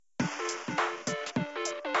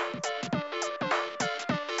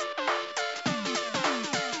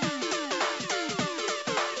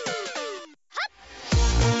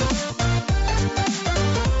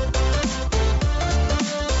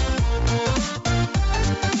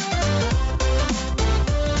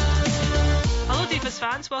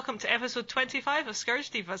fans, welcome to episode 25 of Scourge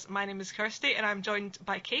Divas. My name is Kirsty and I'm joined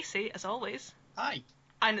by Casey, as always. Hi.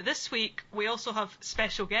 And this week we also have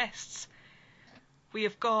special guests. We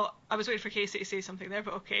have got... I was waiting for Casey to say something there,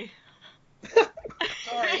 but okay.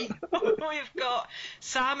 Sorry. We've got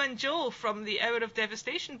Sam and Joe from the Hour of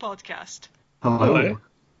Devastation podcast. Hello.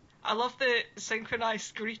 I love the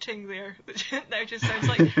synchronised greeting there. Now just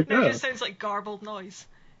sounds like garbled noise.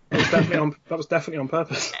 That was definitely on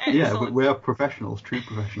purpose. Excellent. Yeah, we are professionals, true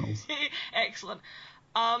professionals. Excellent.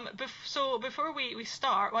 So before we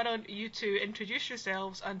start, why don't you two introduce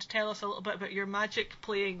yourselves and tell us a little bit about your Magic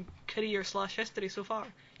playing career / history so far.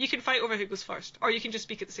 You can fight over who goes first, or you can just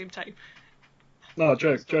speak at the same time. No,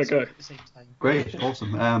 Joe, go. Great,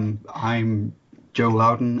 awesome. I'm Joe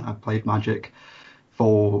Loudon. I've played Magic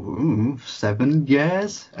for 7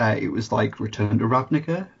 years. It was like Return to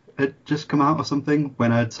Ravnica had just come out or something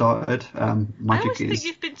when I'd started. Magic I always think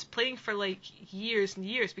you've been playing for like years and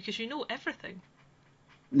years because you know everything.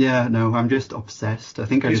 Yeah, no, I'm just obsessed. I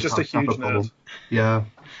think He's I just a huge nerd. Yeah.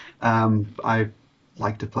 I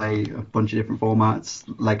like to play a bunch of different formats,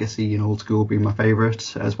 Legacy and Old School being my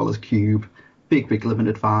favourite, as well as Cube. Big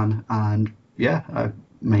limited fan, and yeah, I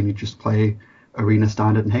mainly just play Arena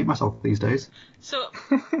Standard and hate myself these days. So,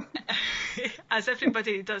 as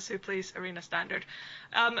everybody does who plays Arena Standard,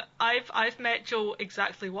 I've met Joe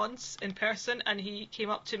exactly once in person, and he came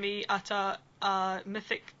up to me at a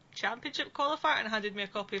Mythic Championship qualifier and handed me a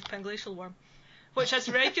copy of Penglacial Worm, which, as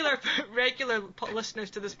regular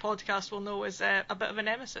listeners to this podcast will know, is a bit of a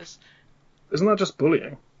nemesis. Isn't that just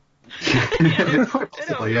bullying?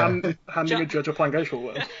 Possibly, yeah. Handing a judge a Penglacial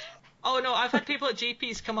Worm. Oh no, I've had people at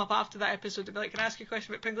GPs come up after that episode to be like, "Can I ask you a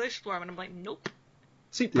question about Penglacial Worm?" And I'm like, "Nope."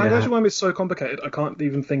 See, Penglacial Worm is so complicated, I can't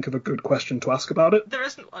even think of a good question to ask about it. There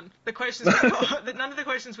isn't one. The questions we got, none of the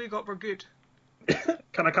questions we got were good.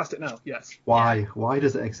 Can I cast it now? Yes. Why? Yeah. Why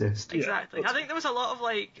does it exist? Exactly. Yeah, I think there was a lot of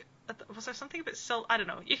like, was there something about I don't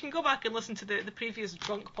know. You can go back and listen to the previous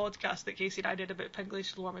drunk podcast that Casey and I did about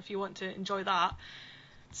Penglacial Worm if you want to enjoy that.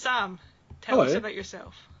 Sam, tell us about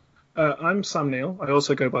yourself. I'm Sam Neal. I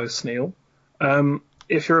also go by Sneal.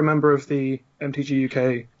 If you're a member of the MTG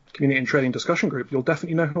UK Community and Trading Discussion Group, you'll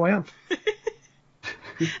definitely know who I am.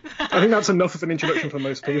 I think that's enough of an introduction for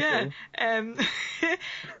most people. Yeah.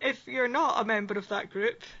 If you're not a member of that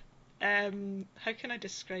group, how can I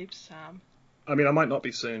describe Sam? I mean, I might not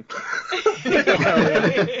be soon.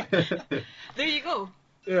 There you go.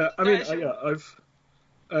 Yeah, I mean,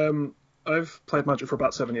 I've played Magic for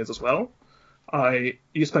about 7 years as well. I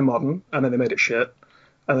used to play Modern, and then they made it shit.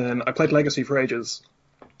 And then I played Legacy for ages,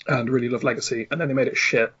 and really love Legacy, and then they made it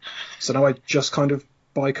shit. So now I just kind of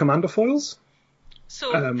buy Commander foils.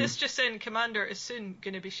 So this just saying Commander is soon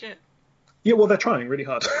going to be shit. Yeah, well, they're trying really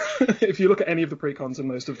hard. If you look at any of the precons and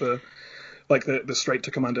most of the straight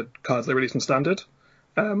to Commander cards they release in Standard,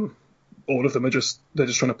 all of them they're just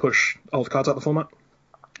trying to push old cards out of the format.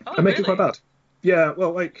 Oh, and make really? it quite bad. Yeah,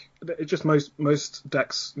 well, like it's just most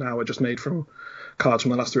decks now are just made from cards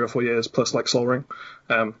from the last 3 or 4 years, plus like Sol Ring.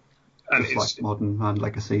 And Just like Modern and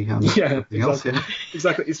Legacy and everything exactly. else. Yeah.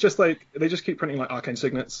 Exactly. It's just like they just keep printing like Arcane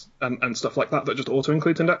Signets and stuff like that just auto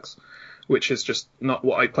includes in decks, which is just not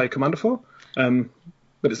what I play Commander for.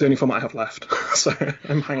 But it's the only format I have left, so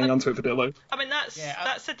I'm hanging on to it for dear life. I mean,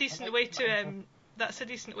 that's a decent way to that's a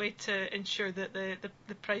decent way to ensure that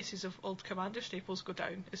the prices of old Commander staples go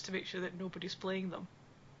down, is to make sure that nobody's playing them.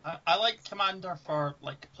 I like Commander for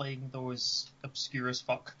like playing those obscure as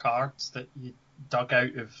fuck cards that you dug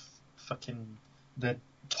out of fucking the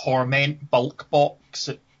Torment bulk box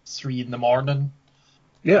at 3 a.m.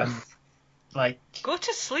 Yeah. Go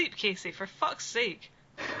to sleep, Casey, for fuck's sake.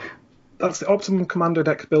 That's the optimum Commander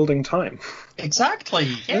deck building time. Exactly,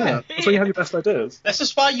 yeah. That's when you have your best ideas. This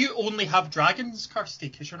is why you only have dragons, Kirsty,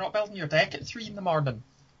 because you're not building your deck at 3 a.m. I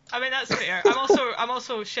mean, that's fair. I'm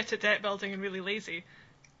also shit at deck building and really lazy.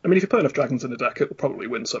 I mean, if you put enough dragons in the deck, it will probably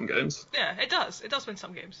win some games. Yeah, it does. It does win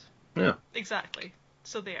some games. Yeah. Exactly.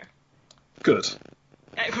 So there. Good.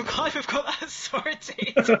 We're glad we've got that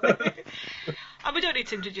sorted. And we don't need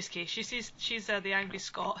to introduce Casey. She's the Angry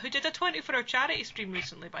Scot, who did a 24-hour charity stream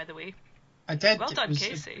recently, by the way. I did. Well done,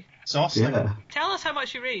 Casey. Exhausting. Yeah. Tell us how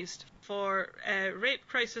much you raised for Rape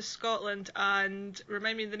Crisis Scotland, and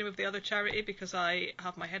remind me the name of the other charity, because I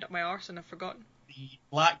have my head up my arse and I've forgotten. The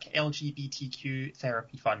Black LGBTQ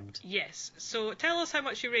Therapy Fund. Yes. So tell us how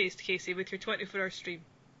much you raised, Casey, with your 24-hour stream.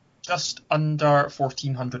 Just under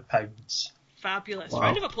 £1,400. Fabulous. Wow.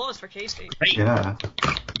 Round of applause for Casey. Right. Yeah.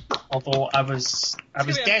 Although I was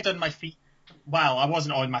dead on my feet. Well, I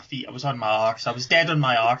wasn't on my feet, I was on my arse. I was dead on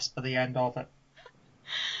my arse by the end of it.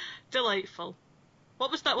 Delightful. What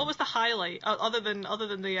was that? What was the highlight other than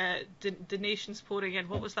the donations pouring in?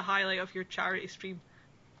 What was the highlight of your charity stream?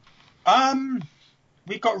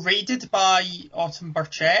 We got raided by Autumn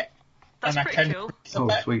Burchett. That's and pretty cool. Oh,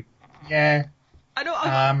 sweet. Yeah. I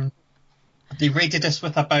know. They raided us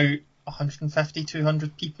with about 150,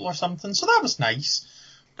 200 people or something, so that was nice.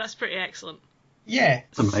 That's pretty excellent. Yeah.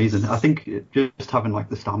 It's amazing. I think just having like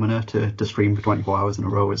the stamina to stream for 24 hours in a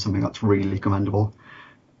row is something that's really commendable.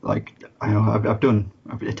 Like, I know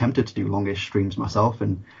I've attempted to do longish streams myself,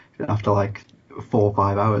 and after like 4 or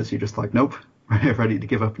 5 hours, you're just like, nope, ready to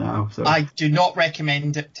give up now. So I do not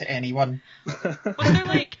recommend it to anyone.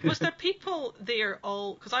 Was there people there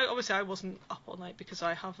all? Because I wasn't up all night because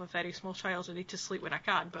I have a very small child. I need to sleep when I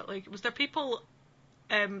can. But like, was there people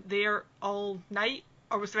there all night,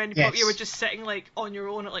 or was there any point you were just sitting like on your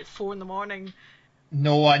own at like 4 a.m?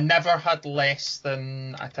 No, I never had less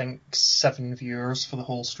than, I think, 7 viewers for the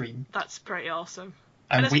whole stream. That's pretty awesome.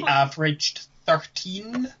 And we averaged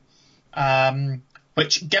 13.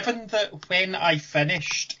 Which, given that when I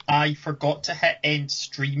finished, I forgot to hit end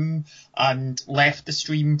stream and left the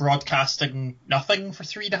stream broadcasting nothing for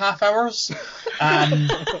 3.5 hours,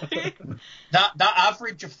 that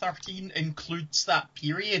average of 13 includes that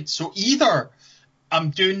period. So either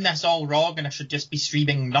I'm doing this all wrong and I should just be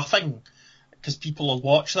streaming nothing because people will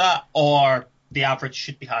watch that, or the average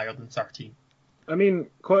should be higher than 13. I mean,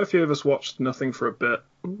 quite a few of us watched nothing for a bit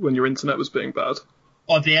when your internet was being bad.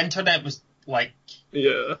 Oh, the internet was like...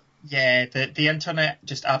 Yeah. Yeah, the internet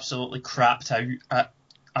just absolutely crapped out at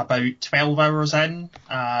about 12 hours in,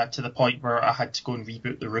 to the point where I had to go and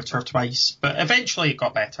reboot the router twice. But eventually it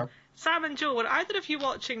got better. Sam and Joe, were either of you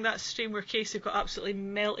watching that stream where Casey got absolutely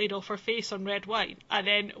melted off her face on red wine and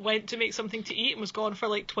then went to make something to eat and was gone for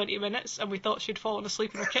like 20 minutes and we thought she'd fallen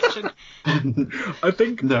asleep in her kitchen? I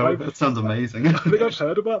think... No, that sounds amazing. I think I've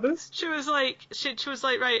heard about this. She was like,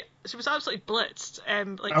 right, she was absolutely blitzed.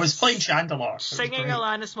 Like, I was playing Chandelier. Singing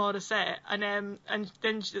Alanis Morissette, and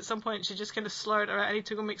then at some point she just kind of slurred, "Alright, I need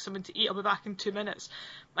to go make something to eat, I'll be back in 2 minutes."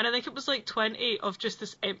 And I think it was like 20 of just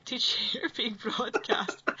this empty chair being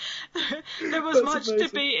broadcast. There was much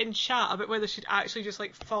debate in chat about whether she'd actually just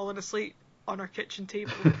like fallen asleep on her kitchen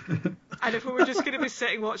table. And if we were just going to be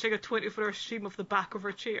sitting watching a 24-hour stream of the back of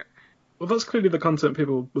her chair. Well, that's clearly the content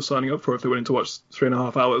people were signing up for if they wanted to watch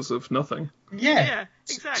 3.5 hours of nothing. Yeah,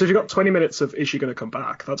 exactly. So if you've got 20 minutes of is she going to come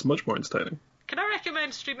back, that's much more entertaining. Can I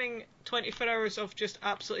recommend streaming 24 hours of just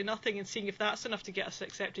absolutely nothing and seeing if that's enough to get us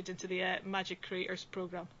accepted into the Magic Creators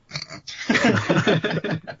program?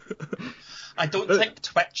 I don't think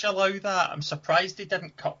Twitch allow that. I'm surprised they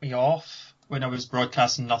didn't cut me off when I was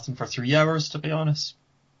broadcasting nothing for 3 hours, to be honest.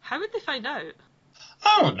 How would they find out?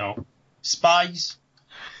 I don't know. Spies.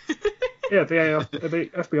 Yeah, the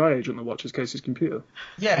FBI agent that watches Casey's computer.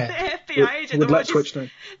 Yeah. The FBI agent would that let watches Twitch know.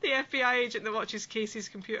 The FBI agent that watches Casey's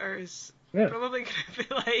computer is Yeah. probably going to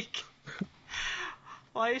be like,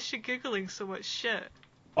 why is she googling so much shit?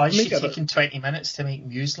 Why is she taking 20 minutes to make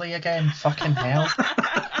muesli again? Fucking hell.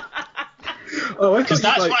 Oh, because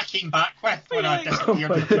that's what I came back with when I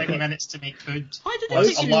disappeared for 20 minutes to make food. Why did it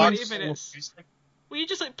take you 20 bowl minutes? of muesli. Were you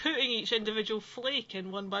just like putting each individual flake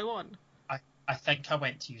in one by one? I think I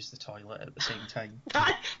went to use the toilet at the same time.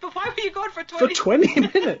 But why were you gone for 20 For 20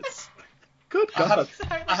 minutes? Good God.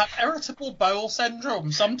 I have irritable bowel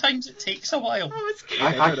syndrome. Sometimes it takes a while. I was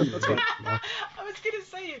I can gonna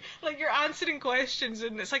say, like, you're answering questions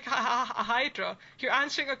and it's like a hydra. You're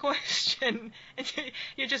answering a question and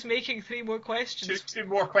you're just making 3 more questions. Two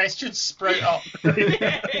more questions sprout up.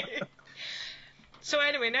 So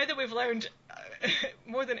anyway, now that we've learned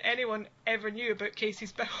more than anyone ever knew about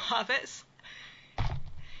Casey's bowel habits,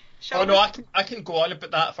 I can go on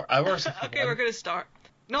about that for hours. Okay, we're gonna start.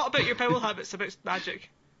 Not about your bowel habits, about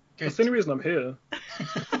magic. Good. That's the only reason I'm here.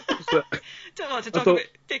 Don't want to talk about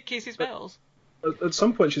Dick Casey's bowels. At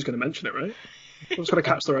some point she's going to mention it, right? I'm just going to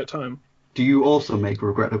catch the right time. Do you also make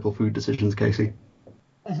regrettable food decisions, Casey?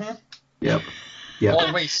 Mm-hmm. Yep.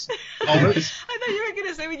 Always. I thought you were going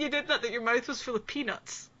to say when you did that your mouth was full of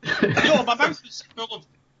peanuts. No, my mouth was full of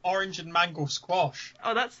orange and mango squash.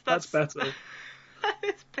 Oh, that's better. That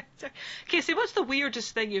is better. Casey, what's the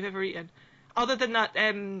weirdest thing you've ever eaten? Other than that,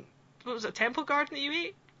 what was it, Temple Garden that you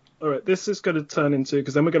ate? Alright, this is going to turn into,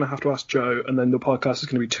 because then we're going to have to ask Joe, and then the podcast is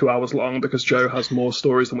going to be 2 hours long because Joe has more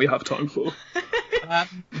stories than we have time for. I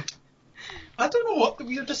don't know what the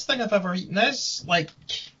weirdest thing I've ever eaten is. Like,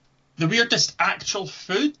 the weirdest actual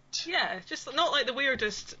food? Yeah, just not like the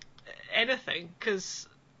weirdest anything, because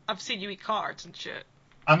I've seen you eat cards and shit.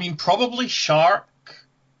 I mean, probably shark.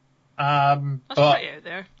 That's but pretty out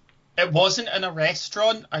there. It wasn't in a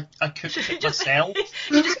restaurant. I cooked it myself.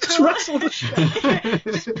 You just Just pulled, wrestle the shit.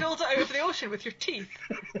 just pulled it out of the ocean with your teeth.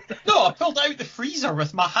 No, I pulled out the freezer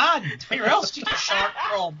with my hand. Where else do you get shark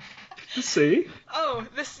from? See? Oh,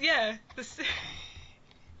 this.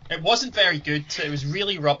 It wasn't very good. It was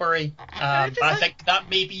really rubbery. just I had- think that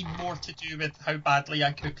may be more to do with how badly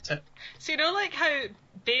I cooked it. So you know, like how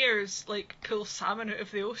bears like pull salmon out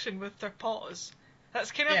of the ocean with their paws.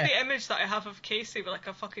 That's kind of Yeah. the image that I have of Casey with like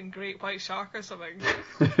a fucking great white shark or something,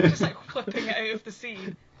 just like whipping it out of the sea.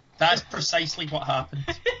 That's precisely what happened.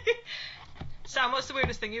 Sam, what's the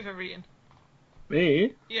weirdest thing you've ever eaten?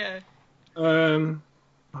 Me? Yeah. I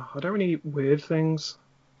don't really weird things.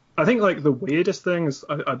 I think like the weirdest thing is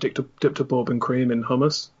I dipped a bourbon cream in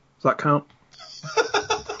hummus. Does that count?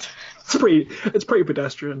 It's pretty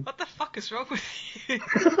pedestrian. What the fuck is wrong with you?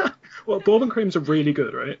 Well, bourbon creams are really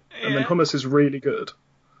good, right? And then Yeah. hummus is really good.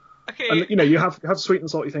 Okay. And you know, you have sweet and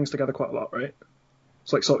salty things together quite a lot, right?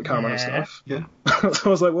 It's like salted caramel and Yeah. stuff. Yeah. So I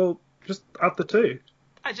was like, well, just add the two.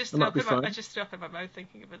 I just That threw might up be in my, fine. I just threw up in my mouth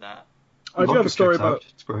thinking about that. I do have a story checks out. about.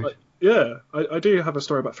 It's great. Like, yeah, I do have a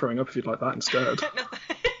story about throwing up if you'd like that instead.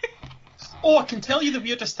 Oh, I can tell you the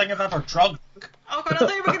weirdest thing I've ever drunk. Oh god, I thought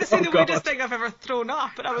you were going to say Oh, the God. weirdest thing I've ever thrown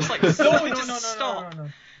up, and I was like, No, stop. no.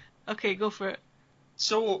 Okay, go for it.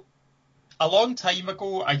 So, a long time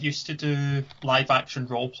ago, I used to do live action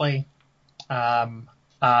roleplay, and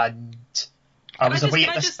I was away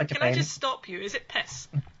at this big Can I event. just stop you? Is it piss?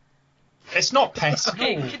 It's not piss.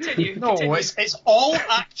 Okay, no. continue. No, continue. it's all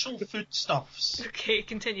actual foodstuffs. Okay,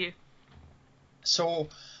 continue. So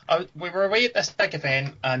we were away at this big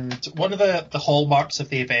event, and one of the hallmarks of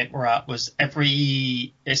the event we're at was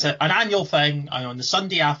it's an annual thing, and on the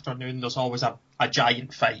Sunday afternoon there's always a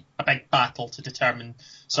giant fight, a big battle to determine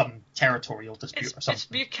some territorial dispute It's or something.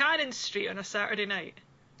 Buchanan Street on a Saturday night.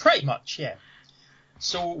 Pretty much, yeah.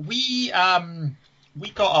 So we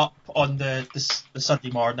got up on the Sunday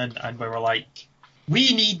morning, and we were like,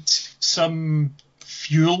 we need some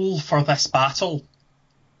fuel for this battle.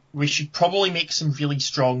 We should probably make some really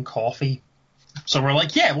strong coffee. So we're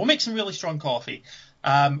like, yeah, we'll make some really strong coffee.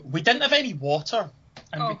 We didn't have any water,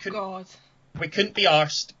 and Oh god. we couldn't be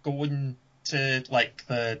arsed going to like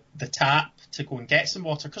the tap to go and get some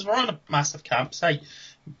water because we're on a massive campsite.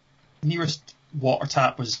 Nearest water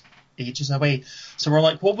tap was ages away. So we're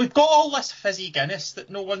like, well, we've got all this fizzy Guinness that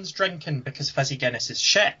no one's drinking because fizzy Guinness is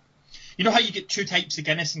shit. You know how you get two types of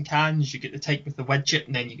Guinness in cans? You get the type with the widget,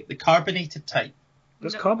 and then you get the carbonated type.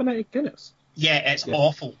 There's No. carbonated Guinness. Yeah, it's Yeah.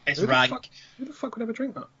 awful. It's Who the rank. fuck- Who the fuck would ever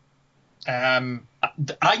drink that?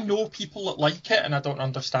 I know people that like it, and I don't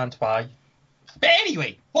understand why. But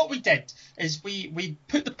anyway, what we did is we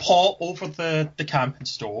put the pot over the camping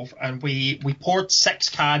stove, and we poured 6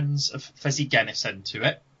 cans of fizzy Guinness into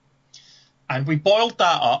it, and we boiled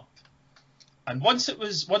that up. And once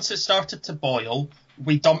it started to boil,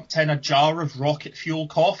 we dumped in a jar of rocket fuel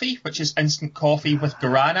coffee, which is instant coffee with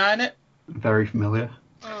guarana in it. Very familiar.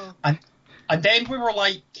 Oh. And then we were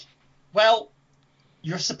like, well,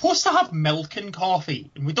 you're supposed to have milk in coffee,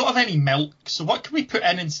 and we don't have any milk, so what can we put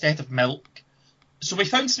in instead of milk? So we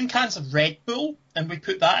found some cans of Red Bull, and we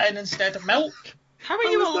put that in instead of milk. How are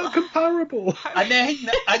How you is that alive? comparable?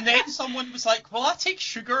 And then someone was like, well, I take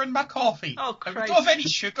sugar in my coffee. Oh, And we Christ. don't have any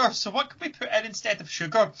sugar, so what can we put in instead of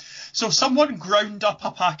sugar? So someone ground up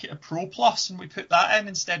a packet of Pro Plus, and we put that in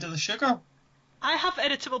instead of the sugar. I have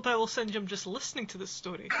irritable bowel syndrome just listening to this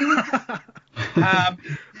story.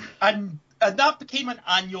 And that became an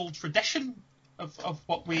annual tradition of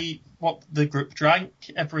what the group drank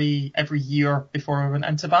every year before we went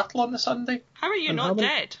into battle on the Sunday. How are you And not how many-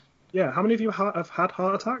 dead? Yeah, how many of you have had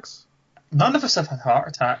heart attacks? None of us have had heart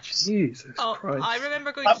attacks. Jesus Oh, Christ. I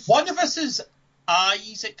remember going. One of us's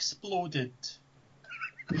eyes exploded.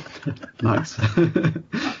 Nice.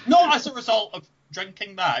 Not as a result of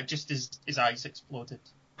drinking that, just his eyes exploded.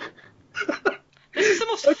 This is the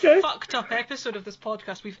most Okay. fucked up episode of this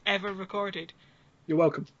podcast we've ever recorded. You're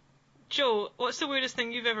welcome. Joe, what's the weirdest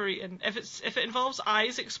thing you've ever eaten? If it involves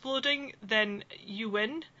eyes exploding, then you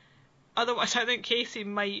win. Otherwise, I think Casey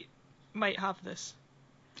might have this.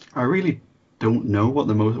 I really don't know what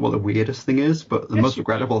the weirdest thing is, but the Yes, most you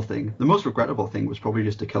regrettable thing was probably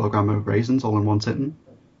just a kilogram of raisins all in one sitting.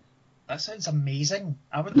 That sounds amazing.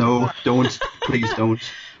 I would No, love that. don't. Please don't.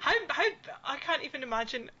 How I can't even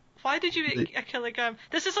imagine. Why did you eat a kilogram?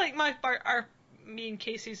 This is like me and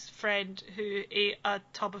Casey's friend who ate a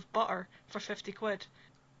tub of butter for 50 quid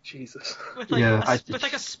Jesus. with like Yeah, with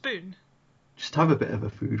like a spoon. Just have a bit of a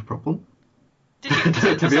food problem. Did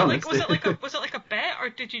you? To be honest. Was it like a bet, or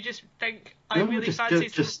did you just think I No, really just, fancy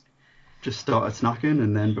just just started snacking,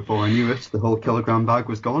 and then before I knew it, the whole kilogram bag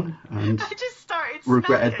was gone, and I just started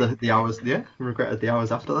regretted snacking. the hours. Yeah, regretted the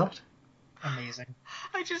hours after that. Amazing.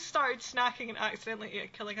 I just started snacking and accidentally ate a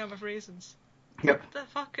kilogram of raisins. Yep. The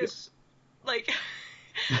fuck is like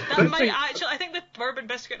I that might think- actually. I think the bourbon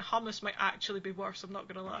biscuit and hummus might actually be worse. I'm not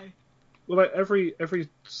gonna lie. Well, like every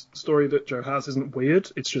story that Joe has isn't weird.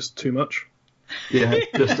 It's just too much. Yeah,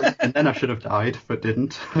 and then I should have died, but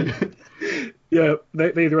didn't. Yeah, they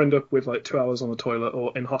either end up with like 2 hours on the toilet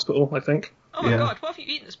or in hospital, I think. Oh my Yeah. god, what have you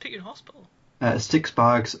eaten that's put you in hospital? 6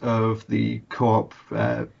 bags of the Co-op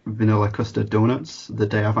vanilla custard donuts the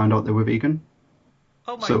day I found out they were vegan.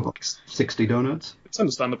 Oh my So god. 60 donuts, It's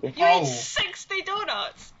understandable. You Oh. ate 60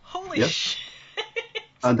 donuts! Holy Yep. shit!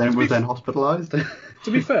 and then was then hospitalised.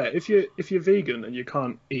 To be fair, if you're vegan and you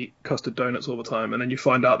can't eat custard donuts all the time, and then you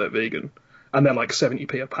find out they're vegan, and they're like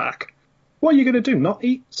 70p a pack, what are you going to do? Not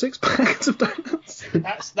eat 6 packets of donuts?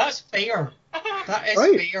 That's fair. That is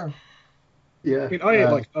Right. fair. Yeah, I mean, I ate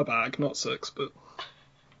like a bag, not 6, but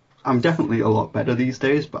I'm definitely a lot better these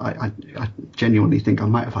days, but I genuinely think I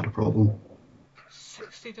might have had a problem.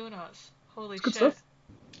 60 donuts. Holy good shit. stuff.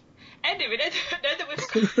 Anyway, now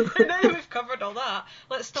that we've covered all that,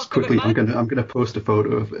 let's talk Quickly, about I'm gonna post a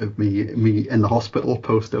photo of me in the hospital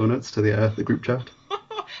post donuts to the group chat.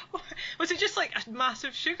 Was it just like a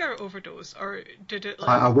massive sugar overdose, or did it like?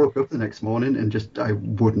 I woke up the next morning and just I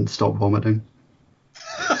wouldn't stop vomiting.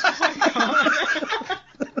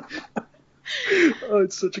 oh,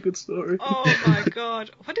 it's such a good story. Oh my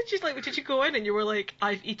god! What did you like? Did you go in and you were like,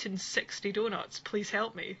 "I've eaten 60 donuts. Please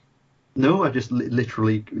help me." No, I just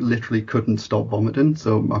literally couldn't stop vomiting.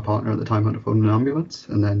 So my partner at the time had to phone an ambulance,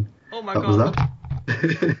 and then Oh my that was god!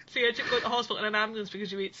 that. So you had to go to the hospital in an ambulance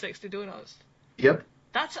because you ate 60 donuts. Yep.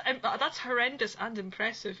 That's horrendous and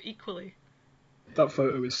impressive equally. That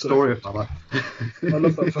photo is so Story of my life. I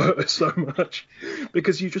love that photo so much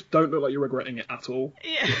because you just don't look like you're regretting it at all.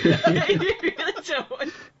 Yeah, you really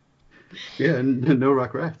don't. Yeah, no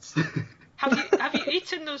regrets. Have you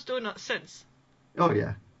eaten those donuts since? Oh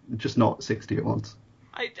yeah, just not 60 at once.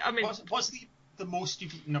 I mean, What's the most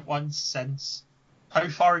you've eaten at once since? How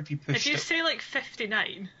far have you if pushed you it? say like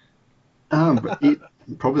 59, But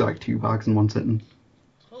probably like 2 bags in one sitting.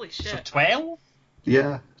 holy So shit! 12?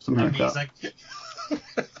 Yeah, something like that. Amazing.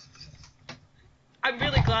 I'm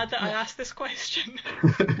really glad that I asked this question.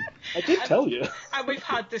 I did tell you. And we've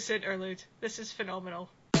had this interlude. This is phenomenal.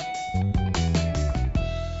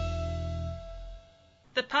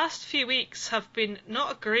 The past few weeks have been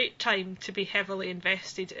not a great time to be heavily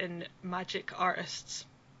invested in Magic artists,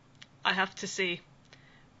 I have to say.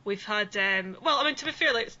 We've had, well, I mean, to be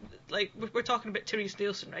fair, like we're talking about Therese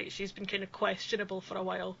Nielsen, right? She's been kind of questionable for a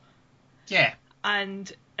while. Yeah.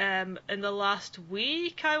 And in the last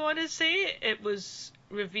week, I want to say, it was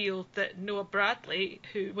revealed that Noah Bradley,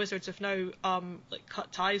 who Wizards have now like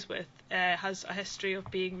cut ties with, has a history of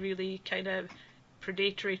being really kind of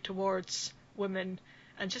predatory towards women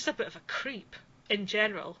and just a bit of a creep in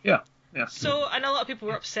general. Yeah. So, and a lot of people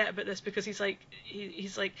were upset about this because he's kind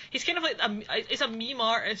of like he's a meme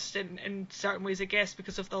artist in certain ways, I guess,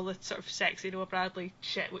 because of all the sort of sexy Noah Bradley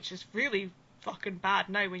shit, which is really fucking bad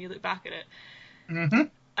now when you look back at it.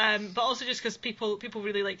 Mm-hmm. But also just because people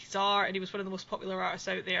really liked his art and he was one of the most popular artists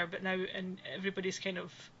out there, but now everybody's kind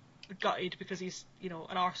of gutted because he's, you know,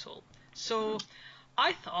 an arsehole. So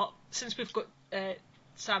I thought, since we've got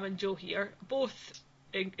Sam and Joe here, both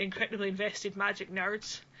incredibly invested Magic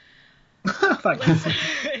nerds,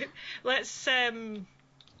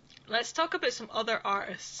 let's talk about some other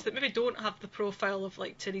artists that maybe don't have the profile of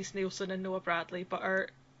like Therese Nielsen and Noah Bradley, but are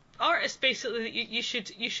artists basically that you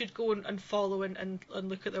should go and follow and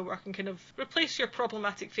look at their work and kind of replace your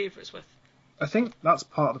problematic favourites with. I think that's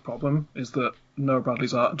part of the problem, is that Noah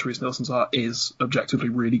Bradley's art and Therese Nielsen's art is objectively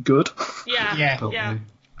really good. Yeah, Yeah. Totally. yeah.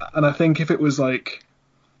 And I think if it was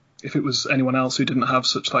anyone else who didn't have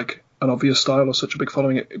such like an obvious style or such a big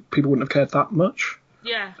following, people wouldn't have cared that much.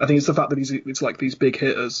 Yeah. I think it's the fact that it's like these big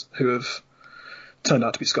hitters who have turned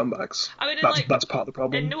out to be scumbags. I mean, That's part of the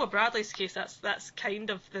problem. In Noah Bradley's case, that's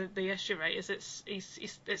kind of the issue, right? Is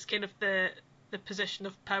it's kind of the position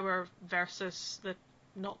of power versus the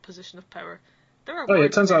not position of power. There are Oh, yeah, it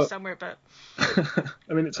words turns in there out- somewhere, but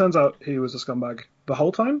I mean, it turns out he was a scumbag the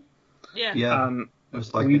whole time. yeah. Yeah, And it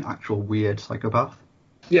was like we- an actual weird psychopath.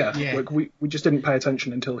 Yeah, Yeah. like we just didn't pay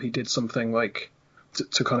attention until he did something like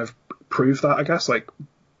to kind of prove that, I guess, like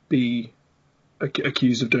be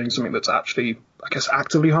accused of doing something that's actually, I guess,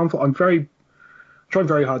 actively harmful. I'm trying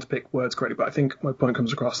very hard to pick words correctly, but I think my point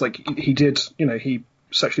comes across. Like he did, you know, he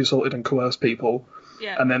sexually assaulted and coerced people,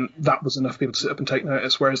 Yeah. and then that was enough people to sit up and take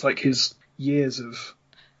notice. Whereas like his years of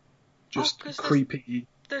just 'cause creepy.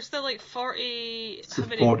 There's the like 40. It's How the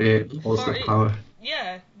many? 48 laws of 40 power.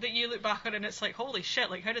 Yeah, that you look back on and it's like, holy shit!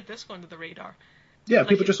 Like, how did this go under the radar? Yeah, Like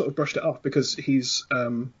people just sort of brushed it off because he's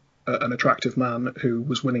an attractive man who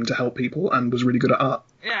was willing to help people and was really good at art,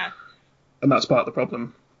 Yeah, and that's part of the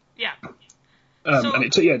problem. yeah,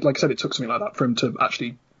 And like I said, it took something like that for him to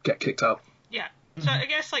actually get kicked out. yeah. So I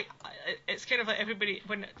guess like it's kind of like everybody,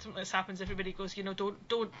 when something like this happens, everybody goes,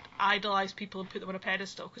 don't idolize people and put them on a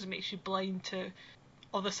pedestal because it makes you blind to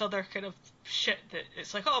all this other kind of shit that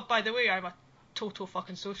it's like, oh, by the way, I'm a total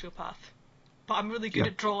fucking sociopath, but I'm really good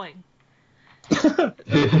at drawing.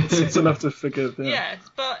 It's enough to forgive. Yeah,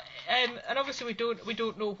 but and obviously we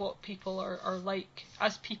don't know what people are like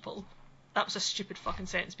as people. That was a stupid fucking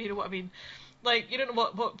sentence, but you know what I mean. Like, you don't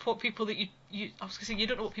know what people that you I was gonna say, you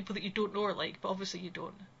don't know what people that you don't know are like, but obviously you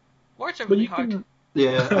don't. Words are really hard.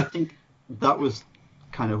 Yeah, I think that was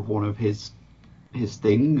kind of one of his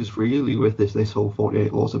things really with this whole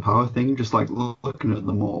 48 laws of power thing. Just like looking at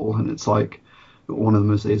them all, and it's like one of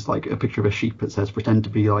them is like a picture of a sheep that says pretend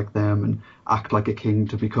to be like them and act like a king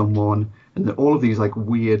to become one, and all of these like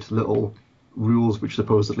weird little rules which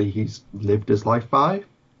supposedly he's lived his life by.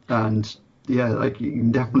 And yeah, like you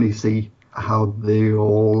can definitely see how they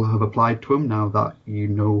all have applied to him now that you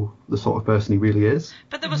know the sort of person he really is.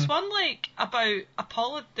 But there was one like about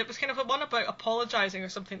there was kind of one about apologising or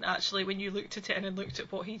something that actually, when you looked at it and then looked at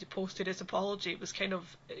what he posted as apology, it was kind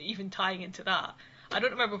of even tying into that. I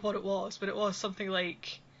don't remember what it was, but it was something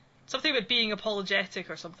about being apologetic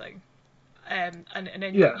or something. And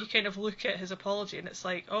then you kind of look at his apology and it's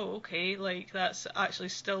like, oh, okay, like that's actually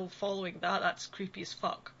still following that. That's creepy as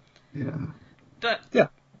fuck. Yeah. But yeah.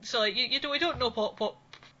 So like we don't know what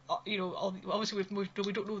obviously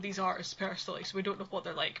we don't know these artists personally, so we don't know what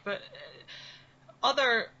they're like. But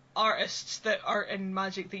other artists that are in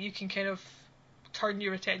Magic that you can kind of turn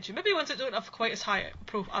your attention, maybe ones that don't have quite as high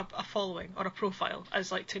a following or a profile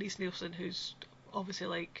as like Therese Nielsen, who's obviously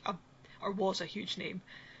like or was a huge name,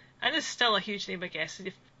 and is still a huge name, I guess,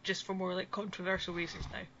 if just for more like controversial reasons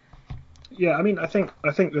now. Yeah, I mean, I think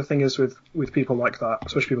the thing is with people like that,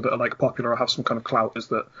 especially people that are like popular or have some kind of clout, is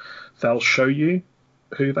that they'll show you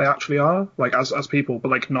who they actually are, like as people, but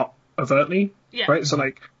like not overtly, right? So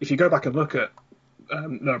like if you go back and look at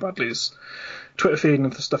Noah Bradley's Twitter feed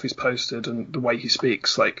and the stuff he's posted and the way he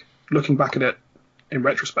speaks, like looking back at it in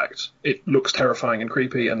retrospect, it looks terrifying and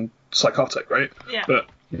creepy and psychotic, right? Yeah. But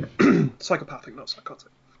psychopathic, not psychotic.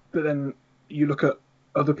 But then you look at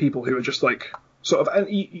other people who are just like sort of, and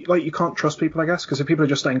you can't trust people, I guess, because if people are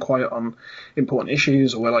just staying quiet on important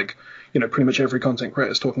issues, or like, pretty much every content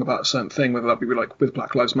creator is talking about a certain thing, whether that be like with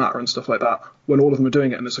Black Lives Matter and stuff like that, when all of them are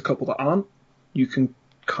doing it and there's a couple that aren't, you can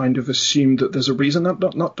kind of assume that there's a reason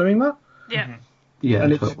that not doing that. Yeah. Mm-hmm. Yeah,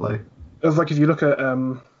 and totally. If you look at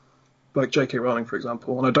like J.K. Rowling, for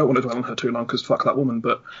example, and I don't want to dwell on her too long because fuck that woman,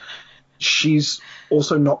 but she's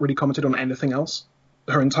also not really commented on anything else.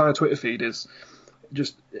 Her entire Twitter feed is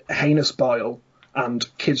just heinous bile and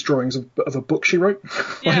kids' drawings of a book she wrote.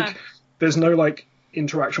 Like, there's no like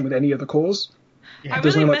interaction with any other cause. Yeah.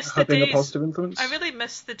 There's no like her being a positive influence. I really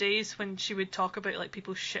miss the days when she would talk about like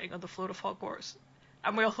people shitting on the floor of Hogwarts,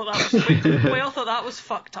 and we all thought that was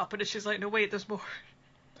fucked up. And she's like, no wait, there's more.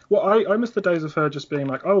 Well, I miss the days of her just being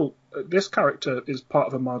like, oh, this character is part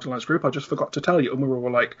of a marginalised group, I just forgot to tell you. And we were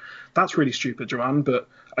all like, that's really stupid, Joanne, but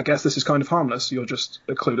I guess this is kind of harmless. You're just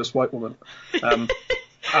a clueless white woman.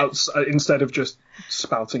 Instead of just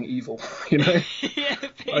spouting evil, Yeah,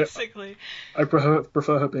 basically. I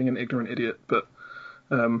prefer her being an ignorant idiot, but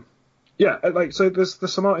like, so there's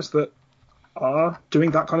some artists that are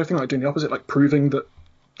doing that kind of thing, like doing the opposite, like proving that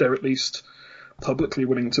they're at least publicly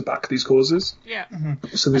willing to back these causes. Yeah.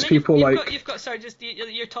 Mm-hmm. So there's people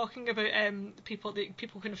you're talking about people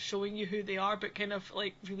kind of showing you who they are, but kind of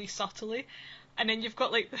like really subtly, and then you've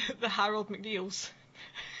got like the Harold McNeils.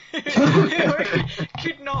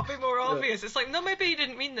 Could not be more obvious. It's like, no, maybe he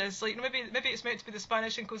didn't mean this. Like, maybe it's meant to be the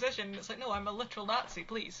Spanish Inquisition. It's like, no, I'm a literal Nazi,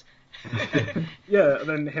 please. Yeah, and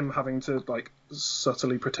then him having to like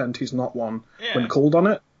subtly pretend he's not one when called on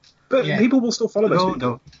it. But people will still follow those people.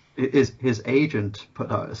 No. His agent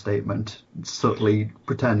put out a statement subtly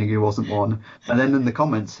pretending he wasn't one, and then in the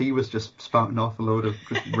comments he was just spouting off a load of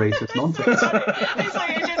just racist nonsense. His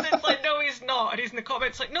agent's like, no, he's not, and he's in the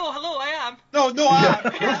comments like, no, hello, I am. No, I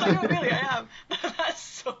am. He's like, no, really, I am. That's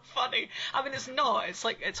so funny. I mean, it's not. It's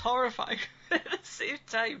like, it's horrifying at the same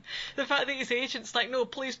time. The fact that his agent's like, no,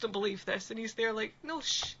 please don't believe this, and he's there like, no,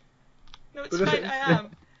 no, it's fine, I am.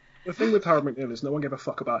 The thing with Harold McNeil is no one gave a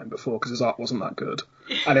fuck about him before because his art wasn't that good,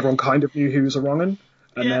 and everyone kind of knew he was a wrong'un.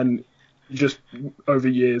 And then just over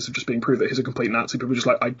years of just being proved that he's a complete Nazi, people are just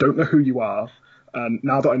like, I don't know who you are, and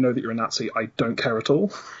now that I know that you're a Nazi, I don't care at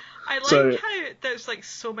all. I like So- how there's like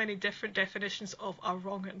so many different definitions of a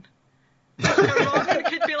wrong'un. Like, a wrong'un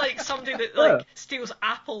could be like somebody that like steals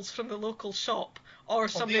apples from the local shop, or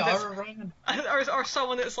somebody they that's are wrong. or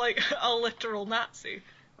someone that's like a literal Nazi.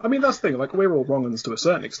 I mean, that's the thing, like, we're all wrong-uns to a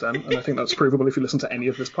certain extent, and I think that's provable if you listen to any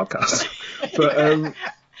of this podcast. But,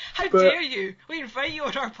 How but- dare you? We invite you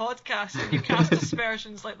on our podcast and you cast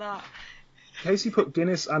aspersions like that. Casey put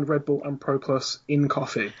Guinness and Red Bull and Pro Plus in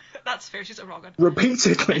coffee That's fair, she's a wrong'un.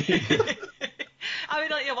 repeatedly. I mean,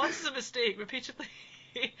 like, yeah, once is a mistake, repeatedly.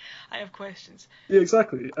 I have questions. Yeah,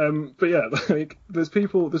 exactly. But yeah, like, there's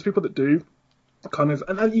people that do kind of,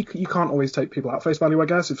 and you can't always take people at face value, I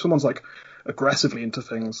guess. If someone's like aggressively into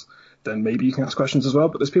things, then maybe you can ask questions as well.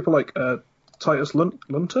 But there's people like Titus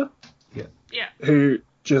Lunter, Yeah. who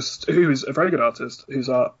is a very good artist, whose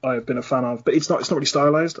art I've been a fan of, but it's not really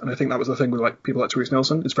stylized, and I think that was the thing with like people like Therese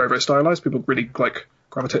Nielsen. It's very, very stylized. People really like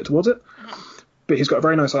gravitate towards it. But he's got a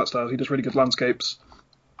very nice art style. He does really good landscapes.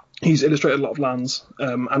 He's illustrated a lot of lands,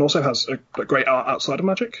 and also has a great art outside of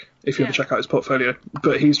Magic, if you ever check out his portfolio.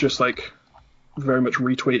 But he's just like very much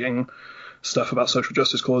retweeting stuff about social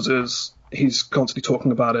justice causes. He's constantly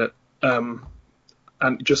talking about it, and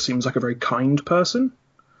it just seems like a very kind person,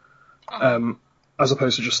 as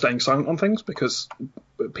opposed to just staying silent on things, because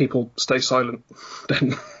people stay silent,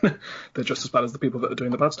 then they're just as bad as the people that are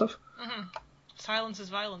doing the bad stuff. Silence is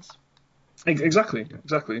violence. Exactly.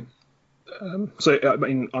 So I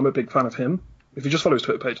mean, I'm a big fan of him. If you just follow his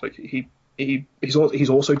Twitter page, like he's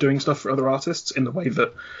also doing stuff for other artists in the way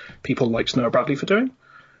that people like Noah Bradley for doing,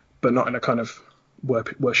 but not in a kind of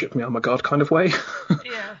worship me, I'm a god kind of way.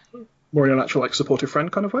 Yeah. More in an actual like supportive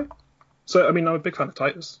friend kind of way. So I mean, I'm a big fan of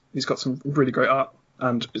Titus. He's got some really great art,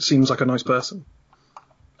 and it seems like a nice person.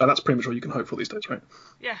 And that's pretty much all you can hope for these days, right?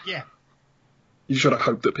 Yeah. Yeah. You should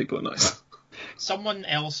hope that people are nice. Someone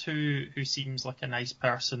else who seems like a nice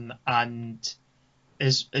person and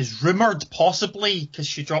is rumoured possibly, because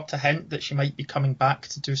she dropped a hint that she might be coming back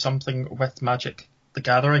to do something with Magic the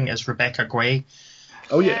Gathering, is Rebecca Gray.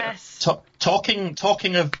 Oh yeah. Yes.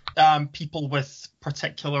 Talking of people with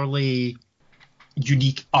particularly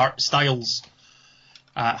unique art styles,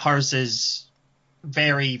 hers is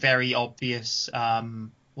very, very obvious.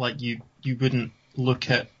 Like you wouldn't look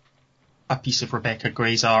at a piece of Rebecca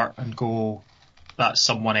Gray's art and go, that's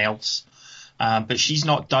someone else. But she's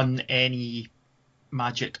not done any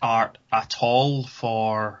Magic art at all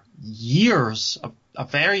for years, a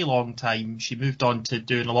very long time. She moved on to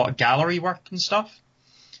doing a lot of gallery work and stuff.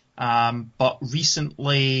 But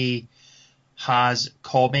recently has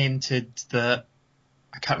commented that,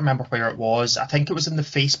 I can't remember where it was, I think it was in the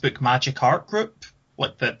Facebook Magic art group,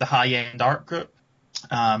 like the high-end art group,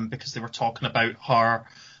 because they were talking about her,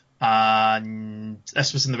 and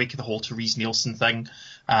this was in the wake of the whole Therese Nielsen thing,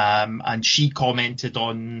 and she commented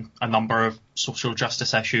on a number of social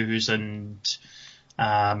justice issues and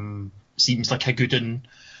seems like a good one,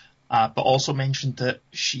 but also mentioned that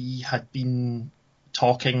she had been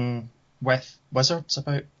talking with Wizards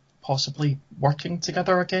about possibly working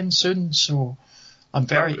together again soon, so I'm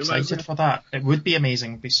very excited for that. It would be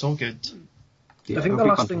amazing, it'd be so good. Yeah, I think the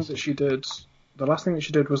last thing that she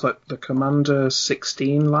did was like the Commander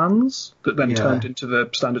 16 lands that then turned into the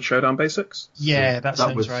standard Showdown basics. Yeah, So that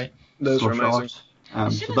sounds was right. Those are slush amazing.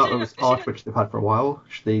 art. Is So she that doing- was is she art doing- which they've had for a while.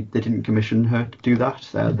 They didn't commission her to do that.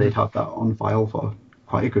 They'd had that on file for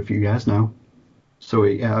quite a good few years now. So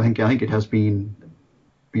yeah, I think it has been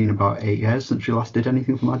about 8 years since she last did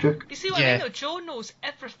anything for Magic. You see what I Yeah. mean, though? Joe knows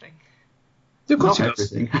everything. Of course Not he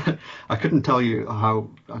does. everything. I couldn't tell you how,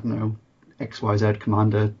 I don't know, XYZ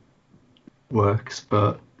Commander works,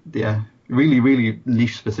 but yeah, really, really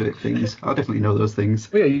niche specific things. I definitely know those things.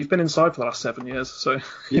 Well, yeah, you've been inside for the last 7 years, so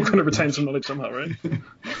you're going to retain some knowledge somehow, right?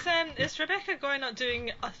 Is Rebecca going out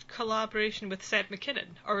doing a collaboration with Seb McKinnon,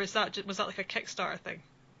 or was that like a Kickstarter thing?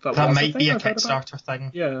 That was a might be thing a I've heard about. Kickstarter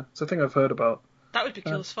thing. Yeah, it's a thing I've heard about. That would be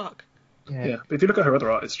cool as fuck. Yeah, but if you look at her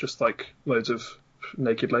other art, it's just like loads of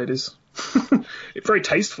naked ladies. It's very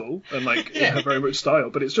tasteful and like it had very much style,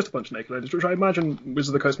 but it's just a bunch of naked ladies, which I imagine Wizards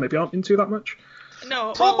of the Coast maybe aren't into that much.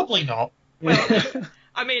 No, Probably not. Well,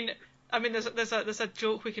 I mean, there's a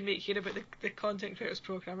joke we can make here about the content creators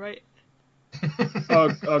program, right?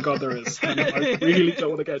 Oh god, there is. And I really don't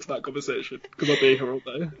want to get to that conversation because I'll be here all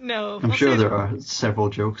day. No, I'm we'll sure save- there are several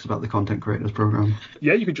jokes about the Content Creators Program.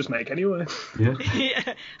 Yeah, you can just make anyway. Yeah.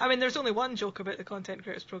 Yeah, I mean, there's only one joke about the content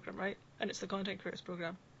creators program, right? And it's the content creators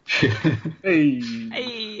program. Hey.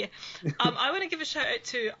 Hey, I want to give a shout out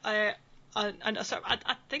to a sort of,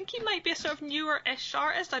 I think he might be a sort of newer-ish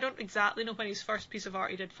artist. I don't exactly know when his first piece of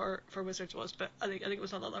art he did for Wizards was, but I think it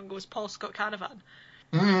was not that long ago. It was Paul Scott Canavan.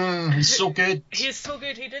 He's so good. He is so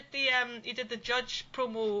good. He did the Judge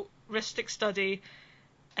promo Ristic Study.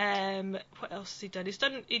 What else has he done? He's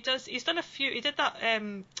done a few. He did that.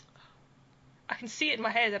 I can see it in my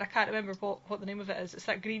head and I can't remember what the name of it is. It's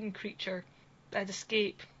that green creature,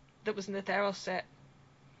 Escape, that was in the Theros set.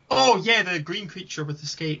 Oh yeah, the green creature with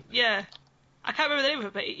Escape. Yeah, I can't remember the name of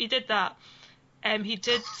it, but he did that. He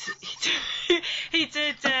did.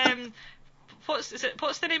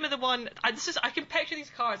 What's the name of the one? I can picture these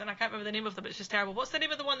cards and I can't remember the name of them. It's just terrible. What's the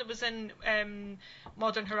name of the one that was in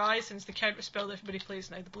Modern Horizons, the counter spell that everybody plays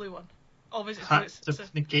now, the blue one? Obviously, Pact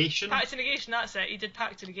of Negation. Pact of Negation. That's it. He did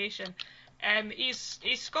Pact of Negation. He's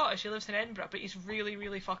Scottish. He lives in Edinburgh, but he's really,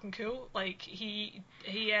 really fucking cool. Like he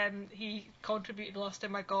contributed last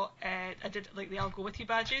time I did like the I'll Go With You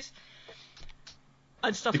badges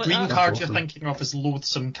and stuff the like green that. card you're thinking of is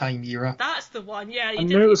Loathsome Chimera. That's the one. Yeah, I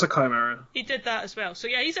knew it was a Chimera. He did that as well. So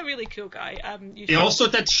yeah, he's a really cool guy. He also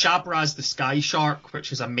did Shabraz the Sky Shark,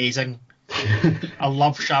 which is amazing. I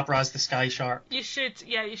love Shabraz the Sky Shark. You should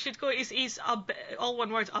go. He's all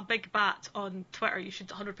one word, a big bat on Twitter. You should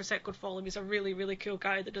 100% go follow him. He's a really, really cool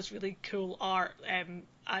guy that does really cool art,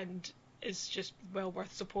 and is just well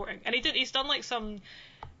worth supporting. And he's done like some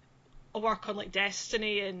work on like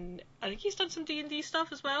Destiny, and I think he's done some D&D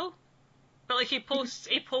stuff as well. But like he posts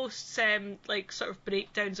like sort of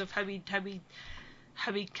breakdowns of how he did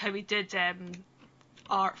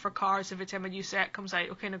art for cards every time a new set comes out.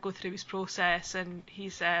 He'll kind of go through his process, and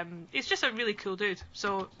he's just a really cool dude.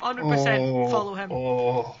 So 100% follow him.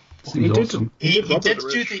 Oh, He awesome. He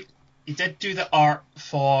did do the art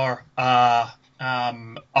for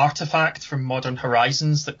artifact from Modern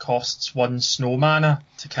Horizons that costs 1 snow mana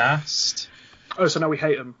to cast. Oh, so now we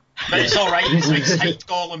hate him. But it's alright, it's Hyped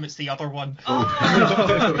Golem, it's the other one.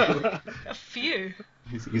 A few.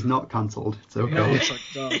 He's not cancelled. It's okay. No, it's like,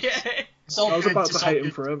 oh. Yeah. It's all I was good, about it's to all hate him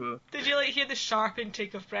good. forever. Did you like hear the sharp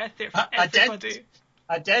intake of breath there from I did. everybody?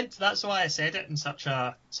 I did, that's why I said it in such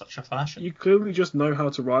a fashion. You clearly just know how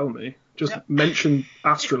to rile me. Just mention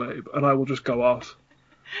Astrolabe and I will just go off.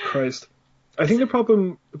 Christ. I think the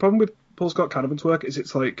problem with Paul Scott Canavan's work is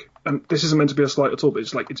it's like, and this isn't meant to be a slight at all, but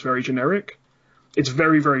it's very generic. It's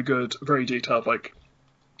very, very good, very detailed. Like,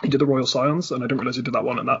 he did the Royal Scions, and I didn't realise he did that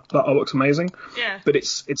one, and that artwork's amazing. Yeah. But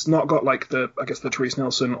it's not got like the Therese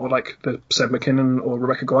Nelson or like the Seb McKinnon or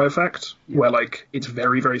Rebecca Guy effect, where like it's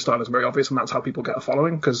very, very stylized and very obvious, and that's how people get a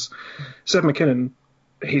following. Because Seb McKinnon,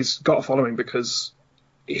 he's got a following because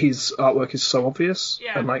his artwork is so obvious,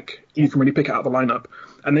 and like you can really pick it out of the lineup.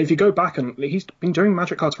 And if you go back, and he's been doing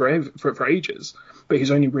Magic cards for ages, but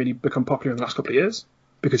he's only really become popular in the last couple of years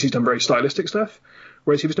because he's done very stylistic stuff.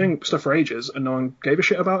 Whereas he was doing stuff for ages and no one gave a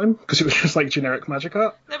shit about him because it was just like generic Magic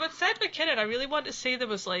art. Now, with Seth McKinnon, I really want to say there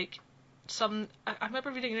was like I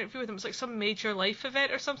remember reading an interview with him. It was like some major life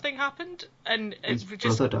event or something happened, and His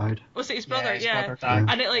brother died. Was it his brother? Yeah, his brother died.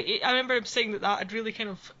 And I remember him saying that had really kind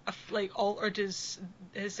of like altered his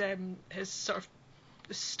sort of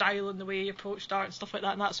style and the way he approached art and stuff like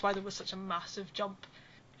that, and that's why there was such a massive jump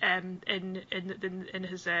in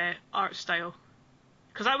his art style.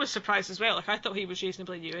 Because I was surprised as well. Like, I thought he was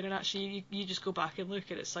reasonably new, and actually you just go back and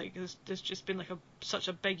look at it, it's like there's just been like such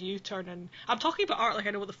a big U-turn. And I'm talking about art like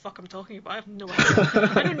I know what the fuck I'm talking about. I have no idea.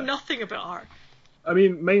 I know nothing about art. I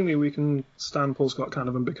mean, mainly we can stand Paul Scott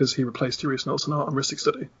Canavan because he replaced Therese Nelson art on Ristic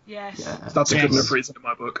Study. Yes. Yeah. That's a good enough reason in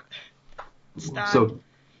my book. Stan. So,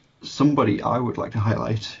 somebody I would like to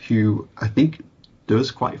highlight who I think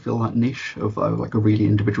does quite fill that niche of like a really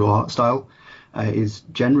individual art style is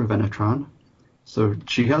Jen Ravenna Tran. So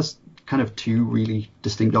she has kind of two really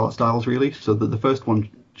distinct art styles, really. So the first one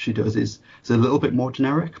she does is a little bit more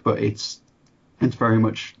generic, but it's very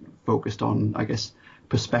much focused on, I guess,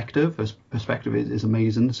 perspective. As perspective is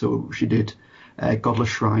amazing. So she did Godless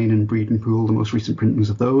Shrine and Breeding Pool, the most recent printings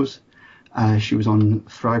of those. She was on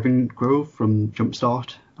Thriving Grove from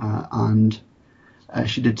Jumpstart, and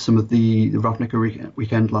she did some of the Ravnica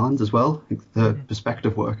Weekend Lands as well. I think the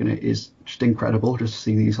perspective work in it is just incredible. Just to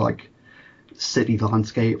see these like city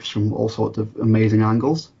landscapes from all sorts of amazing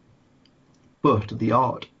angles. But the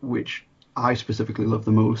art, which I specifically love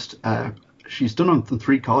the most, she's done on the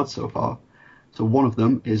 3 cards so far. So one of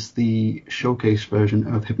them is the showcase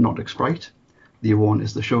version of Hypnotic Sprite. The other one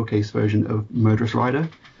is the showcase version of Murderous Rider.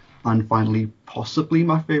 And finally, possibly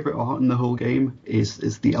my favourite art in the whole game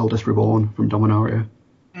is the Eldest Reborn from Dominaria.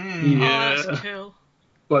 Yeah. Oh, that's cool.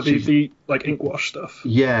 Like the like ink wash stuff.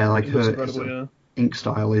 Yeah, like It looks her incredible, yeah. ink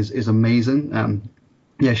style is amazing.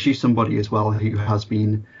 Yeah, she's somebody as well who has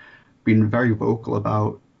been been very vocal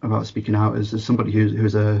about speaking out as somebody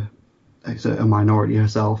who's a minority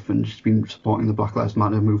herself, and she's been supporting the Black Lives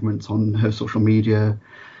Matter movement on her social media.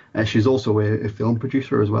 She's also a film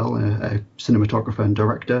producer as well, a cinematographer and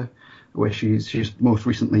director, where she's most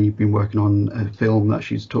recently been working on a film that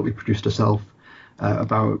she's totally produced herself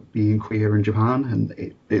about being queer in Japan,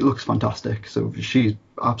 and it looks fantastic. So she's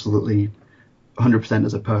absolutely 100%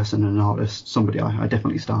 as a person and an artist, somebody I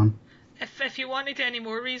definitely stan. If you wanted any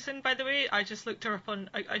more reason, by the way, I just looked her up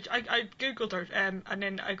on. I googled her, and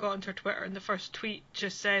then I got onto her Twitter, and the first tweet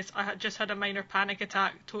just says, "I had just had a minor panic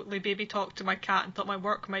attack. Totally baby talked to my cat and thought my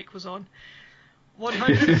work mic was on."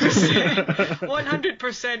 100%,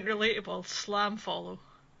 100% relatable. Slam follow.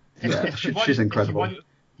 Yeah, she's incredible. If you want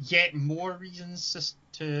yet more reasons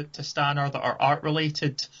to stan her that are art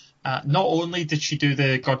related, not only did she do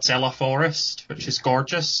the Godzilla Forest, which is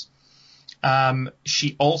gorgeous.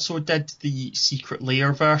 She also did the Secret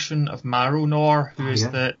Lair version of Maronor, who is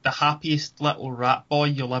the happiest little rat boy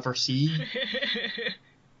you'll ever see.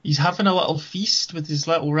 He's having a little feast with his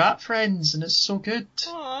little rat friends, and it's so good.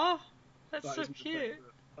 Aww, that's so cute.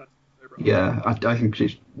 Yeah, I think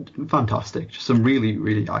she's fantastic. Just some really,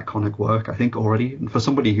 really iconic work, I think, already. And for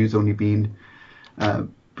somebody who's only been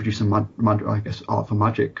producing I guess, art for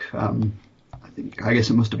Magic, I guess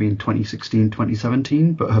it must have been 2016,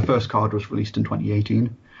 2017, but her first card was released in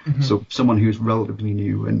 2018. Mm-hmm. So someone who's relatively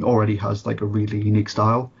new and already has like a really unique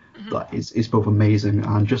style that is both amazing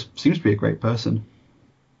and just seems to be a great person.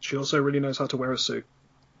 She also really knows how to wear a suit.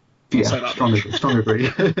 Yeah, strong agree.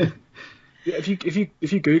 Yeah,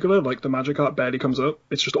 if you Google her, like the magic art barely comes up.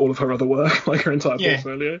 It's just all of her other work, like her entire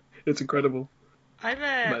portfolio. It's incredible.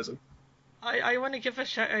 Amazing. I want to give a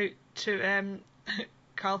shout out to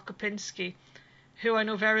Karl Kopinski, who I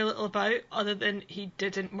know very little about, other than he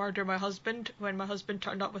didn't murder my husband when my husband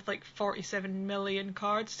turned up with like 47 million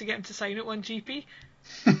cards to get him to sign at one GP.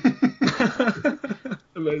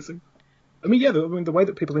 Amazing. I mean, yeah, the way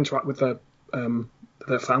that people interact with their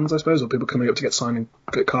fans, I suppose, or people coming up to get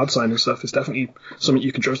card signing stuff is definitely something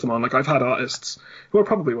you can judge them on. Like, I've had artists who I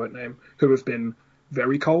probably won't name who have been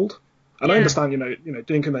very cold. And I understand,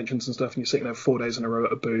 doing conventions and stuff, and you're sitting there 4 days in a row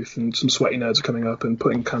at a booth, and some sweaty nerds are coming up and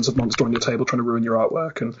putting cans of Monster on your table, trying to ruin your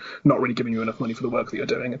artwork, and not really giving you enough money for the work that you're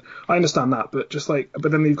doing. And I understand that, but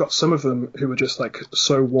then you've got some of them who are just like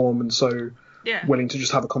so warm and so willing to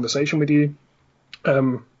just have a conversation with you.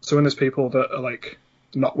 So when there's people that are like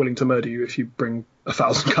not willing to murder you if you bring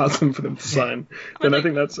 1,000 cards in for them to sign, then I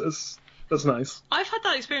think that's nice. I've had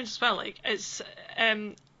that experience as well. Like, it's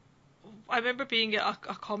I remember being at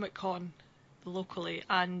a Comic Con locally,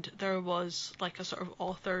 and there was like a sort of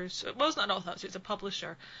author's. It wasn't an author, it's a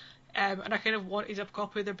publisher, and I kind of wanted a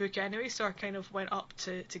copy of their book anyway, so I kind of went up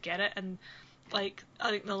to get it, and like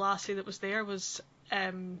I think the lassie that was there was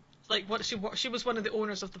like what she was one of the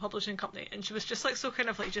owners of the publishing company, and she was just like so kind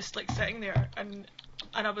of like just like sitting there, and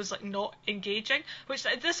I was like not engaging, which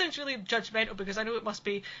this sounds really judgmental because I know it must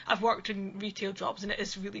be. I've worked in retail jobs and it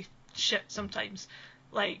is really shit sometimes,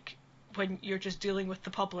 like when you're just dealing with the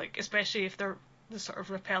public, especially if they're the sort of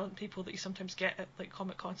repellent people that you sometimes get at like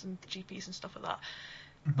Comic Cons and GPs and stuff like that.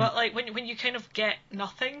 Mm-hmm. But like when you kind of get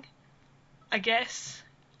nothing, I guess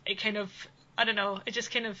it kind of, I don't know, it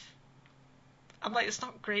just kind of, I'm like, it's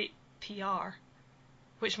not great PR,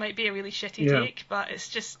 which might be a really shitty take, but it's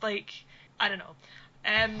just like, I don't know.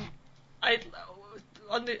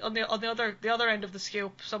 On the other end of the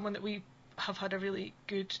scale, someone that we have had a really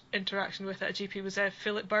good interaction with at a GP was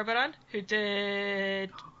Philip Berberan, who did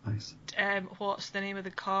what's the name of the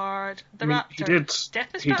card? Raptor.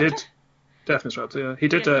 Deathness Raptor? Deathness Raptor, yeah. He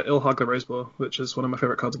did Ilhagla Rosebore, which is one of my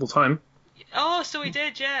favourite cards of all time. Oh, so he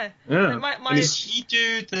did, yeah. Yeah. Did he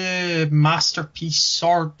do the Masterpiece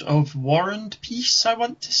Sword of Warrant piece, I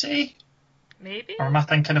want to say? Maybe? Or am I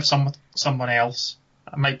thinking of someone else?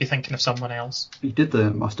 I might be thinking of someone else. He did the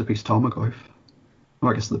Masterpiece Tarmogoyf.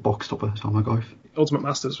 Or I guess the box topper Tarmogoyf. Ultimate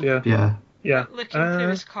Masters, yeah. Yeah. Looking through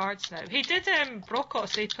his cards now. He did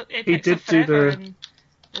Brokos, Apex of Forever in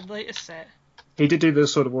the latest set. He did do the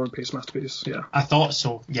Sword of War and Peace Masterpiece, yeah. I thought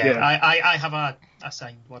so, yeah. I have a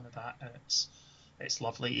signed one of that, and it's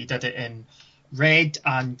lovely. He did it in red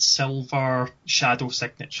and silver shadow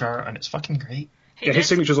signature, and it's fucking great. His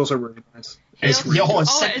signature's also really nice. His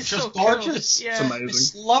signature's gorgeous. Cool. Yeah. It's amazing.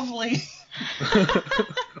 It's lovely.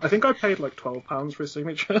 I think I paid like £12 for his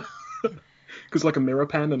signature. Because like a mirror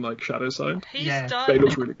pen and like shadow sign. It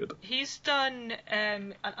looks really good. He's done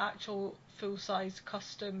an actual full-size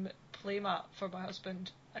custom playmat for my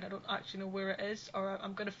husband, and I don't actually know where it is, or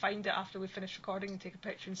I'm going to find it after we finish recording and take a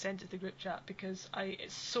picture and send it to the group chat, because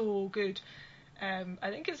it's so good. I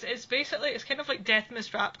think it's basically, it's kind of like Deathmas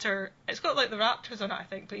Raptor. It's got like the raptors on it, I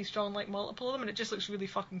think, but he's drawn like multiple of them, and it just looks really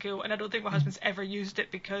fucking cool. And I don't think my husband's ever used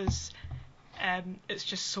it because it's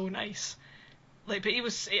just so nice. Like, but it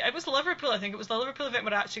was Liverpool. I think it was the Liverpool event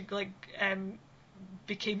where I actually like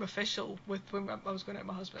became official with when I was going out with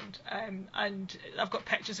my husband. And I've got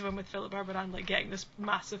pictures of him with Philip Barbaran like getting this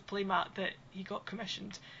massive playmat that he got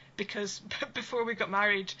commissioned because before we got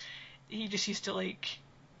married, he just used to like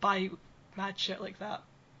buy mad shit like that.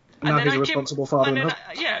 Now he's a responsible father.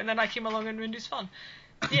 And then I came along and ruined his fun.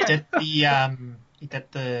 He Yeah. he did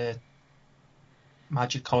the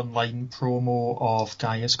Magic Online promo of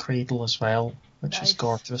Gaia's Cradle as well, which is Nice.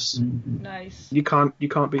 gorgeous. Nice. You can't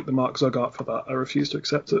beat the Mark Zug for that. I refuse to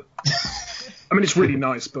accept it. I mean, it's really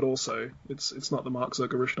nice, but also it's not the Mark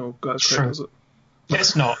Zug original Guy's Sure. Cradle, is it?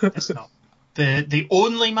 It's not. It's not. The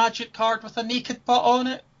only Magic card with a naked butt on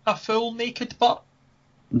it, a full naked butt.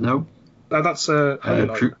 No. That's Holy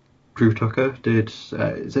Light. Drew Tucker did.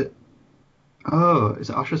 Is it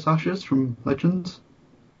Ashes from Legends?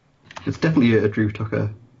 It's definitely a Drew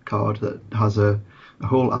Tucker card that has a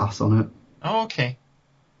whole ass on it. Oh, okay.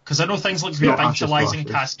 Because I know things like not Ashes Revitalizing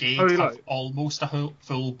Ashes. Cascade Holy have Light. almost a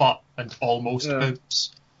full butt and almost Yeah.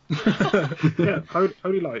 boobs. Yeah,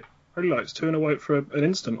 Holy Light. Holy Light's 2 and a white for an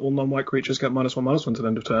instant. All non-white creatures get -1/-1 to the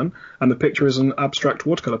end of turn, and the picture is an abstract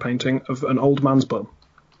watercolor painting of an old man's bum.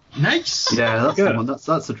 Nice. Yeah, that's Yeah. the one. That's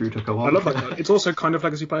the Drew Tucker one. I love that card. It's also kind of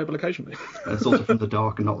legacy playable occasionally. It's also from the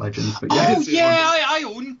Dark and not Legends, but yeah. Oh it's yeah, I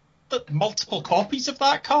own multiple copies of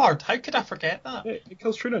that card. How could I forget that? Yeah, it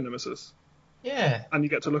kills Trino Nemesis, Yeah. and you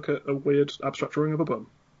get to look at a weird abstract drawing of a bum.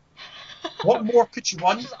 What more could you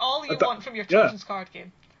want? Which is all you That- want from your yeah. children's card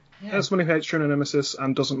game. Yeah. As someone who hates Trino Nemesis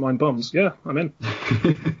and doesn't mind bums, yeah, I'm in.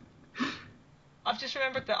 I've just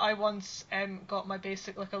remembered that I once got my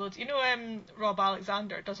basic like a load. You know, Rob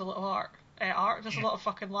Alexander does a lot of art. Does a lot of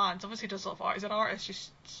fucking lands. Obviously, does a lot of art. He's an artist, you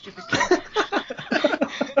stupid kid.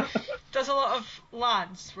 Does a lot of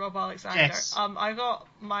lands, Rob Alexander. Yes. I got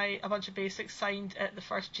a bunch of basics signed at the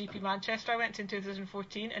first GP Manchester I went to in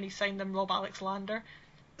 2014, and he signed them Rob Alexander.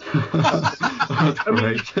 That's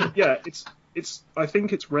great. Yeah, it's. I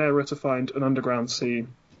think it's rarer to find an Underground Sea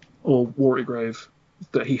or Watery Grave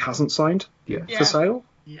that he hasn't signed Yeah. Yeah. for sale.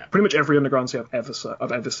 Yeah. Pretty much every Underground Sea I've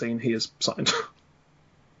ever seen, he has signed.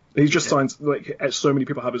 He's just signed, like, so many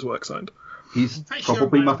people have his work signed. He's I'm pretty sure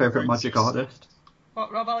probably my Miles favourite Morales Magic is- artist.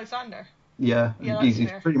 What, Rob Alexander? Yeah, Yeah, that's he's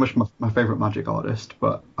fair. pretty much my favourite Magic artist,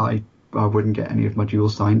 but I wouldn't get any of my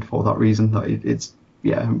duels signed for that reason. That it's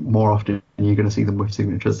more often you're going to see them with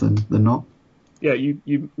signatures than not. Yeah,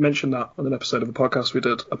 you mentioned that on an episode of the podcast we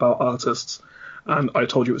did about artists, and I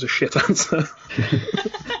told you it was a shit answer.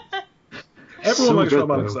 Everyone So likes good, Rob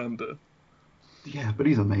though. Alexander. Yeah, but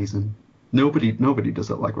he's amazing. Nobody does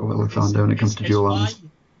it like Rob Alexander when it comes to dual lands.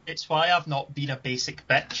 It's why I've not been a basic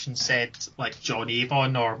bitch and said like John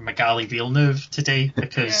Avon or Magali Villeneuve today,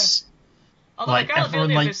 because Although Like, Magali everyone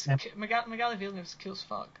Villeneuve likes him. Magali Villeneuve's cool as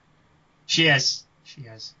fuck. she is.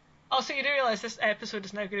 Oh, so you do realise this episode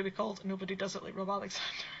is now going to be called Nobody Does It Like Rob Alexander.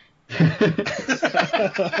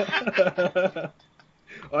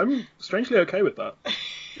 I'm strangely okay with that.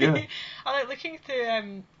 Yeah. I like looking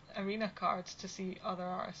through arena cards to see other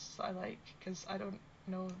artists that I like, because I don't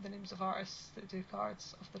know the names of artists that do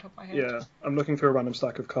cards off the top of my head. Yeah, I'm looking through a random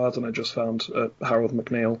stack of cards, and I just found Harold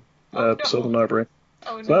McNeil, Oh, no. Sylvan Library.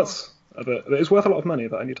 Oh no. So that's a bit. It's worth a lot of money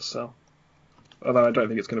that I need to sell. Although I don't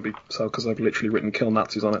think it's going to be sold because I've literally written "kill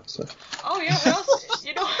Nazis" on it. So Oh yeah, who else?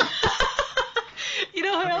 You know. You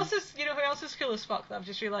know who else is cool as fuck that I've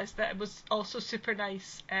just realised that it was also super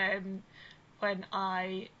nice when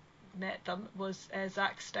I met them was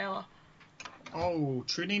Zach Stella. Oh,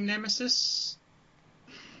 True Name Nemesis.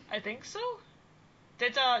 I think so.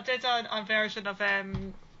 Did a version of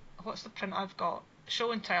what's the print I've got?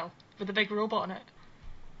 Show and Tell with the big robot on it.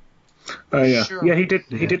 yeah, Sure. yeah, he did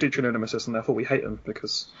Yeah. do Trino Nemesis, and therefore we hate him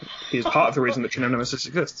because he's part of the reason that Trino Nemesis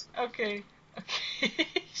exists. Okay,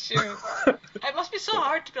 sure. It must be so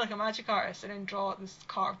hard to be like a magic artist and then draw this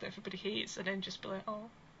card that everybody hates and then just be like, oh,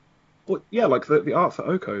 Well, yeah, like the art for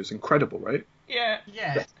Oko is incredible, right? yeah.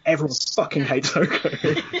 Yeah. Everyone fucking hates Oko.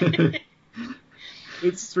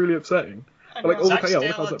 It's really upsetting. I Like, know. all Zack okay, yeah, all the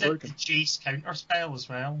Stella cards are did broken. the Jace counterspell as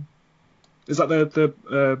well. Is that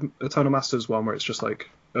the Eternal Masters one where it's just like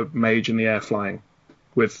a mage in the air flying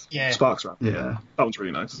with Yeah. sparks around? Yeah. That one's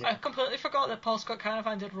really nice. I completely forgot that Paul Scott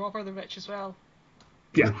Canavan did Robber the Rich as well.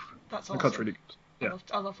 Yeah, That's the awesome. card's really good. Yeah.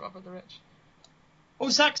 I love Robber the Rich. Oh,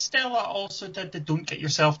 Zack Stella also did the Don't Get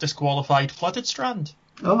Yourself Disqualified Flooded Strand.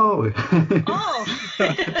 Oh. Oh!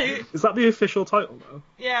 Is that the official title though?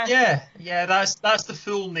 yeah. Yeah, that's the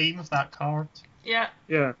full name of that card. Yeah.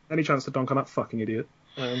 Yeah, any chance to dunk on that fucking idiot.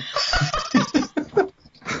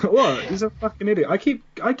 What? He's a fucking idiot. I keep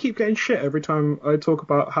getting shit every time I talk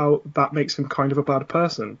about how that makes him kind of a bad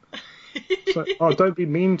person. It's like, oh, don't be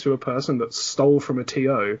mean to a person that stole from a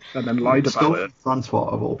TO and then lied about it. Francois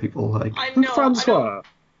of all people, like. I know. Francois.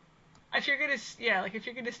 If you're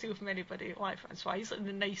gonna steal from anybody, why Francois? He's like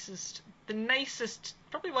the nicest,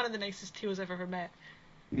 probably one of the nicest TOs I've ever met.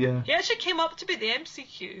 Yeah. He actually came up to me at the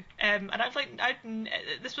MCQ, and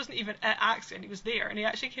this wasn't even an accident. He was there, and he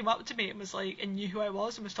actually came up to me and was like, and knew who I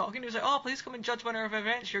was and was talking. He was like, "Oh, please come and judge one of our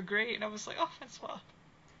events. You're great." And I was like, "Oh, Francois."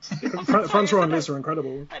 Francois and Liz are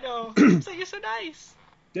incredible. I know. It's like, you're so nice.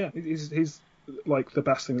 Yeah, he's like the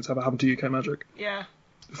best thing that's ever happened to UK Magic, Yeah.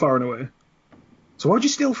 far and away. So why'd you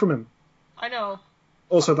steal from him? I know.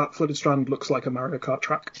 Also, that flooded strand looks like a Mario Kart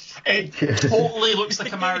track. It totally looks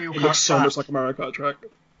like a Mario Kart It looks so track. much like a Mario Kart track.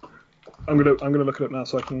 I'm gonna look at it now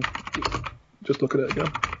so I can just look at it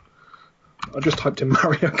again. I just typed in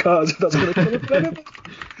Mario Kart. If that's gonna come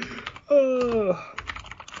up.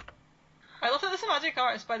 I love that there's a magic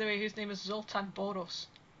artist, by the way, whose name is Zoltan Boros.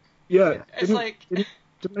 Yeah. It's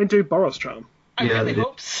Didn't they do Boros Charm? I Yeah, really they did.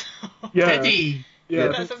 hope so. Yeah. Did he? Yeah,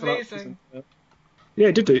 That's I think for that amazing. reason, yeah,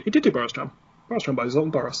 he did do Boros Charm. Boros Charm by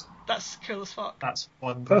Zoltan Boros. That's cool as fuck. That's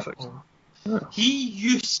wonderful. Perfect. Yeah. He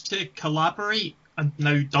used to collaborate and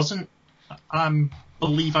now doesn't.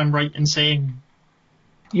 Believe I'm right in saying.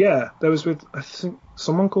 Yeah, there was with, I think,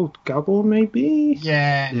 someone called Gabor, maybe?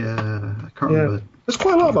 Yeah. Yeah, I can't Yeah. remember. There's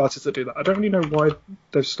quite a lot of artists that do that. I don't really know why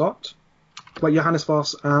they've stopped. Like Johannes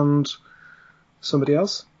Voss and somebody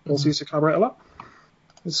else also used to collaborate a lot.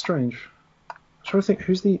 It's strange. I'm trying to think,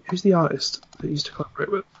 who's the artist that used to collaborate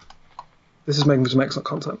with? This is making some excellent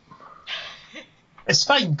content. It's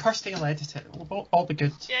fine. Kirsty will edit it. It'll all be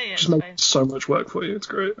good. Yeah, it's Just make fine. so much work for you. It's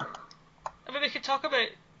great. I mean, we could talk about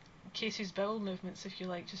Casey's bowel movements if you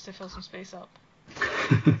like, just to fill some space up.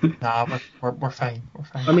 Nah, we're fine. We're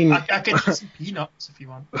fine. I mean- I can eat some peanuts if you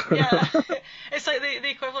want. Yeah, it's like the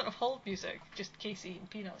equivalent of hold music, just Casey and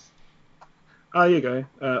peanuts. Ah, here you go.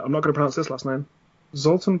 I'm not going to pronounce this last name.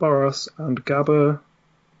 Zoltan Boros and Gabor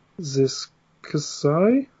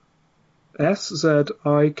Zikzai?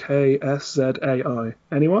 Szikszai.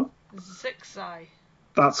 Anyone? Zikzai.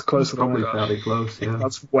 That's closer than I Probably got. fairly close, yeah.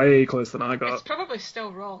 That's way closer than I It's got. probably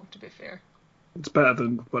still wrong, to be fair. It's better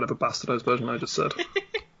than whatever bastardized version I just said.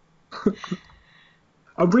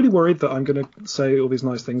 I'm really worried that I'm going to say all these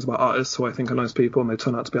nice things about artists who I think are nice people and they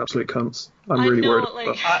turn out to be absolute cunts. I'm really worried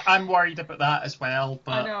about that. I'm worried about that as well,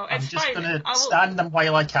 but I know, I'm it's just fine. going to I will- stand them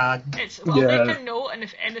while I can. I'll Yeah. make a note, and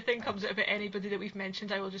if anything comes out about anybody that we've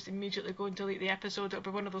mentioned, I will just immediately go and delete the episode. It'll be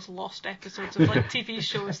one of those lost episodes of like TV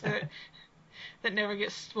shows that never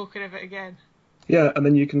gets spoken of it again. Yeah, and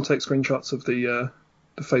then you can take screenshots of the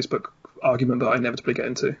Facebook argument that I inevitably get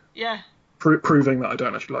into, Yeah. proving that I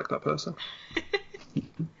don't actually like that person.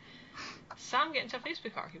 Sam get into a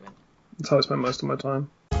Facebook argument. That's how I spend most of my time.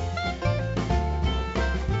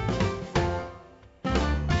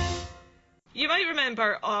 You might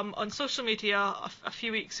remember on social media a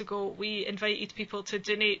few weeks ago we invited people to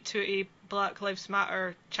donate to a Black Lives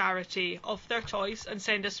Matter charity of their choice and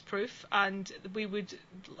send us proof, and we would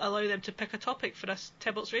allow them to pick a topic for us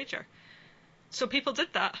Tybalt's Rager. So people did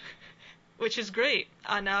that, which is great,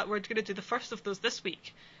 and we're going to do the first of those this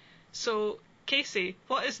week. So Casey,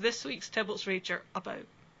 what is this week's Tybalt's Rager about?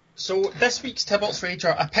 So this week's Tybalt's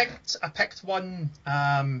Rager, I picked one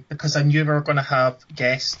because I knew we were going to have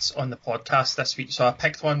guests on the podcast this week. So I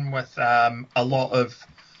picked one with a lot of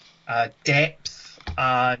depth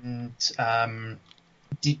and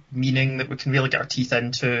deep meaning that we can really get our teeth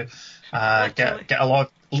into.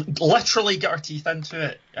 Literally get our teeth into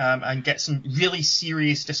it and get some really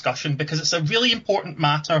serious discussion, because it's a really important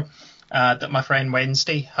matter that my friend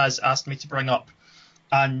Wednesday has asked me to bring up,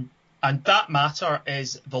 and that matter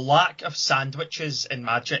is the lack of sandwiches in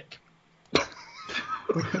Magic.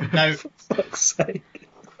 Now, For fuck's sake.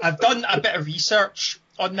 I've done a bit of research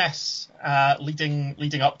on this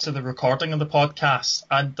leading up to the recording of the podcast,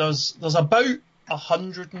 and there's about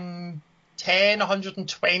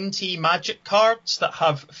 120 Magic cards that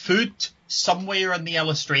have food somewhere in the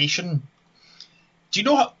illustration. Do you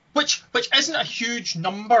know which isn't a huge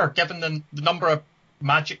number given the number of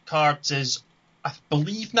Magic cards is, I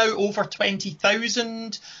believe, now over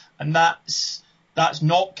 20,000, and that's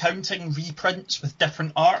not counting reprints with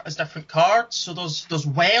different art as different cards. So there's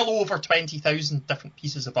well over 20,000 different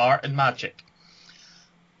pieces of art in Magic.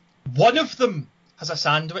 One of them has a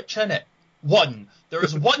sandwich in it. There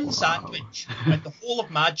is one sandwich in the whole of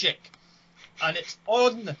Magic, and it's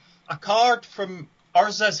on a card from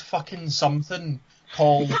Urza's fucking something,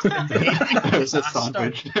 called Impending It's a Disaster.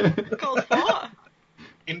 sandwich. Called what?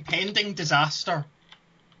 Impending Disaster.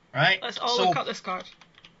 Right? Let's all So look up this card.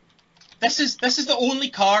 this is the only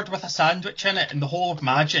card with a sandwich in it in the whole of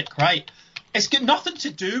Magic, right? It's got nothing to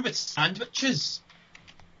do with sandwiches.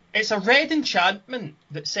 It's a red enchantment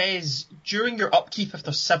that says, during your upkeep, if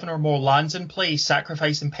there's 7 or more lands in play,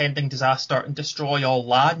 sacrifice Impending Disaster and destroy all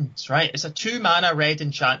lands, right? It's a 2-mana red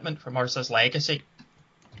enchantment from Urza's Legacy.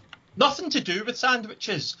 Nothing to do with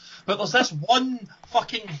sandwiches, but there's this one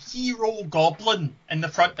fucking hero goblin in the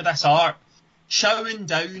front of this art, chowing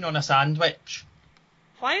down on a sandwich.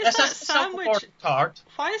 Why is This that is the sandwich? self-reported card.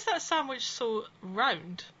 Why is that sandwich so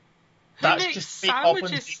round? Who That's makes just fake goblins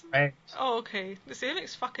sandwiches? being red. Oh, okay. See, who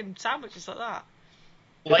makes fucking sandwiches like that?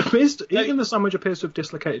 Like, Even the sandwich appears to have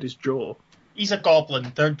dislocated his jaw. he's a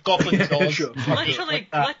goblin. They're goblin jaws. Sure. Literally,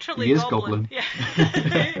 that. He is goblin. Goblin.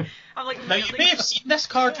 Yeah. I'm like, Now, you may have seen this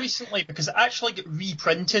card recently because it actually got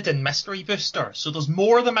reprinted in Mystery Booster, so there's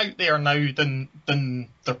more of them out there now than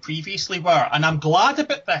there previously were, and I'm glad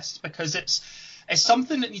about this because it's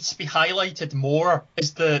something that needs to be highlighted more,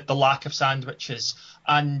 is the lack of sandwiches.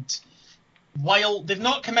 And while they've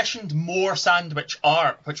not commissioned more sandwich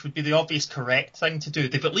art, which would be the obvious correct thing to do,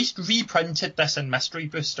 they've at least reprinted this in Mystery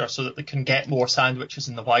Booster so that they can get more sandwiches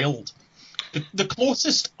in the wild. The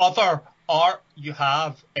closest other art you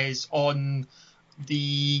have is on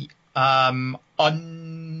the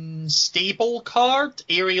unstable card,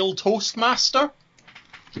 Aerial Toastmaster.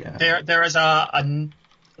 Yeah. There is a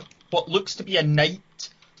what looks to be a knight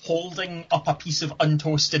holding up a piece of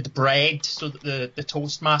untoasted bread so that the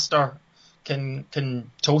Toastmaster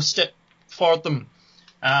can toast it for them.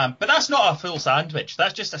 But that's not a full sandwich.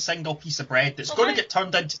 That's just a single piece of bread that's going to get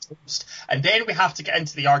turned into toast. And then we have to get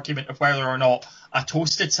into the argument of whether or not a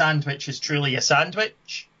toasted sandwich is truly a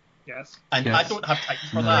sandwich. Yes. And Yes. I don't have time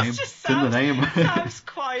for No. that. It's just It's in the name. Sam's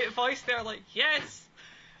quiet voice there, like, yes.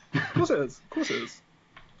 Of course it is. Of course it is.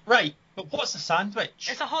 Right, but what's a sandwich?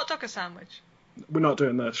 It's a hot dog a sandwich. We're not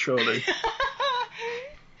doing this, surely.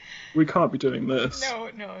 We can't be doing this. No.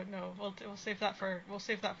 We'll save that for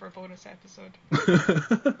a bonus episode.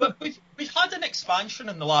 But we've had an expansion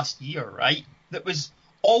in the last year, right, that was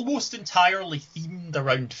almost entirely themed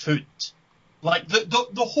around food. Like,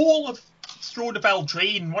 the whole of Throne of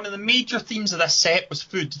Eldraine, one of the major themes of this set was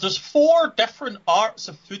food. There's 4 different arts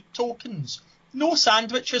of food tokens. No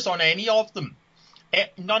sandwiches on any of them.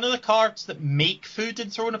 None of the cards that make food in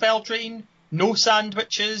Throne of Eldraine. No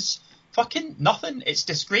sandwiches. Fucking nothing. It's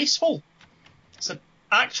disgraceful. It's an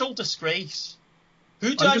actual disgrace.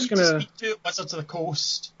 Who do I need to speak to at Wizards of the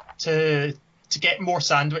Coast to get more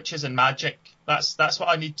sandwiches in Magic? That's what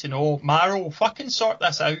I need to know. Maro, fucking sort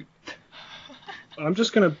this out. I'm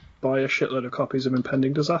just going to buy a shitload of copies of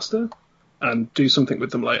Impending Disaster and do something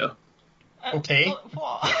with them later. Okay.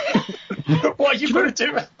 What? What are you going to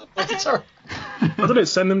do with them later? I don't know,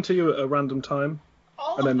 send them to you at a random time,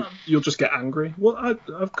 All and of then them. you'll just get angry. Well,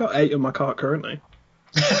 I've got 8 in my cart currently.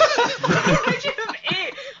 Why do you have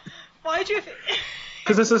 8? Why do you have 8?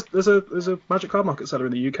 Because there's a Magic Card Market seller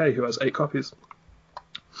in the UK who has 8 copies.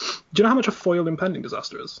 Do you know how much a foil Impending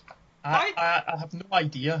Disaster is? I have no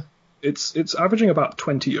idea. It's averaging about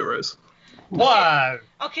 €20. Wow.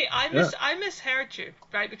 Okay, I misheard you,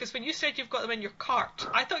 right? Because when you said you've got them in your cart,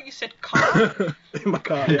 I thought you said cart. In my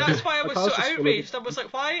cart. Yeah. That's why I My was cart's so just full of outraged. I them. was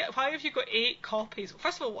like, why have you got 8 copies?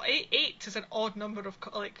 First of all, 8 is an odd number of,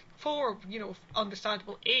 4,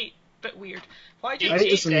 understandable, 8, bit weird. Why do you have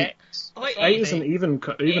 8 isn't- Wait, 8 is an even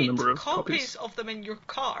 8 number of copies copies. of them in your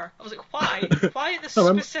car. I was like, why? Why this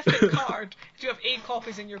No, specific card do you have 8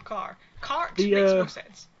 copies in your car? Cart The, makes more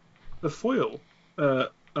sense. The foil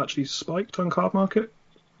actually spiked on Card Market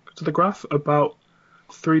to the graph about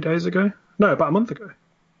 3 days ago. No, about a month ago.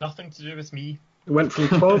 Nothing to do with me. It went from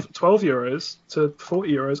 12 euros to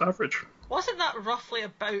 €40 average. Wasn't that roughly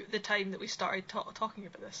about the time that we started talking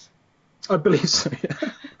about this? I believe so, yeah.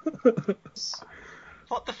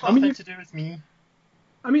 What the fuck? Nothing to do with me.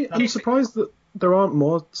 I'm surprised that there aren't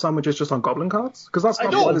more sandwiches just on Goblin cards, because that's I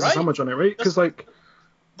not know, why there's right? a sandwich on it, right? Because, like,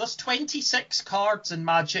 There's 26 cards in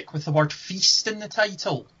Magic with the word feast in the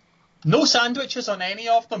title. No sandwiches on any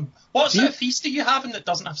of them. What sort of feast are you having that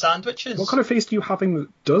doesn't have sandwiches? what kind of feast are you having that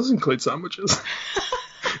does include sandwiches?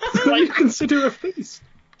 What do you consider a feast?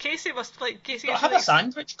 Casey must Casey. I is have like, a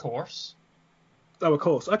sandwich course. Oh, of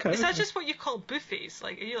course. Okay. Is that just what you call buffets?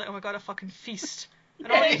 Like, are you like, oh my god, a fucking feast?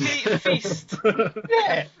 And all you can eat a feast.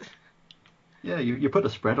 Yeah, Yeah, you put a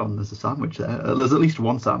spread on, there's a sandwich there. There's at least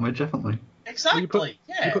one sandwich, definitely. Exactly.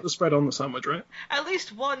 You put the spread on the sandwich, right? At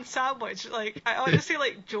least one sandwich. Like, I honestly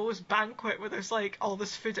like Joe's banquet where there's like all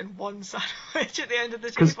this food in one sandwich at the end of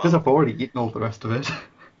the table. Because I've already eaten all the rest of it.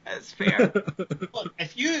 That's fair. Look,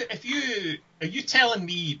 are you telling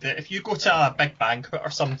me that if you go to a big banquet or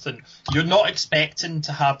something, you're not expecting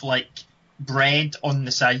to have like bread on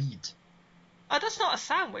the side? That's not a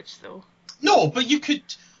sandwich though. No, but you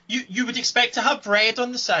would expect to have bread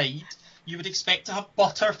on the side. You would expect to have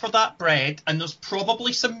butter for that bread, and there's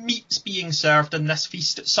probably some meats being served in this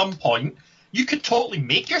feast at some point. You could totally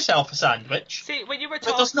make yourself a sandwich. See, when you were But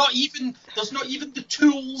talking, there's not even the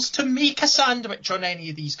tools to make a sandwich on any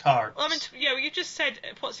of these cards. well, I mean, yeah, well, you just said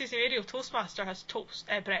what's his name? Ariel Toastmaster has toast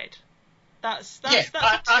bread. That's yeah, a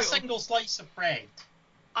a tool. single slice of bread.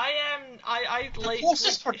 I The like.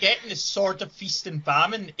 closest for getting is Sword of Feast and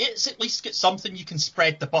Famine. It's at least got something you can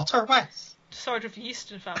spread the butter with. Sort of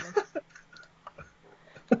yeast and famine.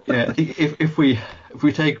 Yeah, I think if we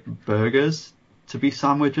take burgers to be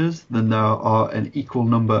sandwiches, then there are an equal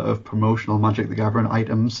number of promotional Magic the Gathering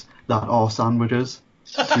items that are sandwiches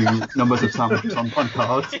to numbers of sandwiches on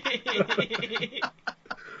cards.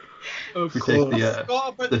 Of We course. take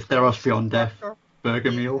the Theros Beyond Death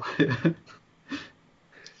burger meal.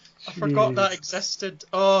 I forgot that existed.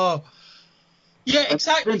 Oh. Yeah,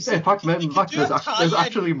 exactly. In fact, You could do there's a tie-in.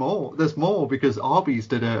 actually more. There's more because Arby's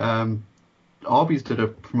did a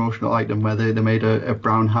promotional item where they made a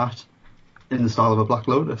brown hat in the style of a Black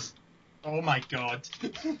Lotus. Oh my god.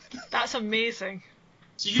 That's amazing.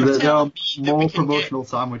 So So you're there are telling me that we more can promotional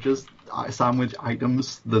sandwich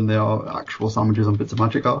items than there are actual sandwiches on bits of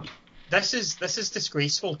Magic art. This is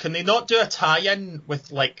disgraceful. Can they not do a tie-in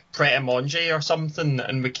with like Pret a Manger or something,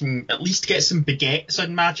 and we can at least get some baguettes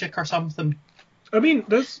in Magic or something? I mean,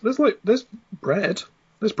 there's bread.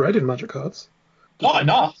 There's bread in Magic cards. Not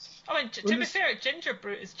enough. I mean, to be fair,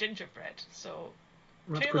 gingerbread is gingerbread, so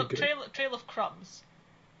That's trail pretty good. trail of crumbs.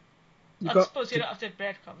 You've I got suppose you don't have to have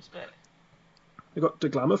breadcrumbs, but you've got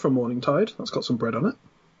Deglammer from Morningtide. That's got some bread on it.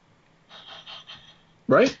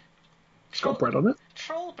 Right? It's got bread on it.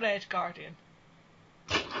 Troll bread guardian.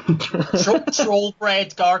 Troll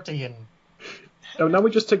bread guardian. Now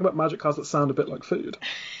we just talk about Magic cards that sound a bit like food.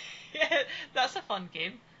 Yeah, that's a fun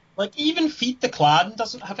game. Like, even Feed the Clan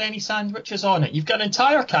doesn't have any sandwiches on it. You've got an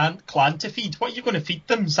entire clan to feed. What are you going to feed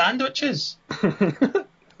them? Sandwiches? Are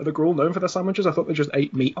the Gruul known for their sandwiches? I thought they just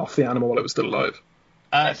ate meat off the animal while it was still alive.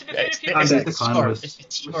 To be fair, It's if you- the And the clan Teamer. was- It's the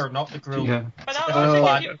Teamer, not the Gruul. Yeah. But It's that the was Oh.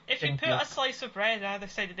 like, clan if you thing, put yeah. a slice of bread on either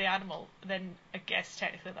side of the animal, then I guess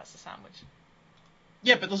technically that's a sandwich.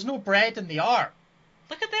 Yeah, but there's no bread in the art.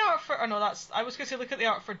 Look at the art for. Oh no, I was going to say look at the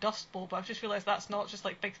art for Dust Bowl, but I've just realised that's not just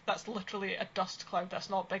like big. That's literally a dust cloud. That's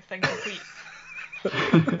not big things of wheat.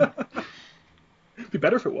 It'd be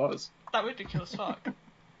better if it was. That would be cool as fuck.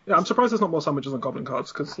 Yeah, I'm surprised there's not more sandwiches on Goblin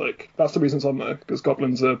cards, because like that's the reason it's on there, because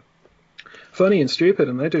Goblins are funny and stupid,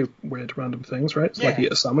 and they do weird random things, right? It's like Yeah.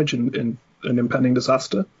 eat a sandwich in an impending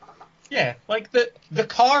disaster. Yeah, like the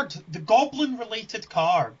card, the goblin-related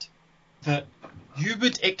card that you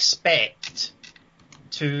would expect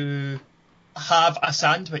to have a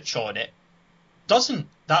sandwich on it, doesn't.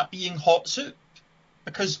 That being hot soup.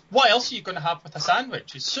 Because what else are you going to have with a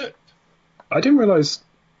sandwich? Is soup. I didn't realise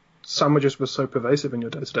sandwiches were so pervasive in your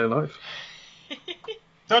day-to-day life.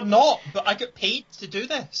 They're not, but I get paid to do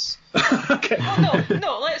this. Okay. Oh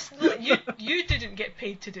no, you didn't get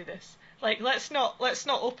paid to do this. Like let's not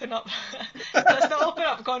open up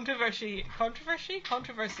controversy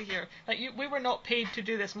here. Like we were not paid to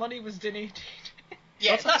do this. Money was donated.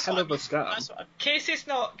 Yeah, That's a hell what of a scam. That's what I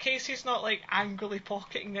Casey's not like angrily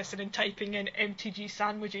pocketing this and then typing in MTG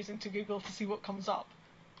sandwiches into Google to see what comes up.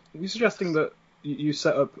 Are you suggesting that you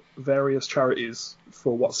set up various charities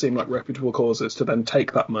for what seem like reputable causes to then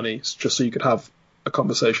take that money just so you could have a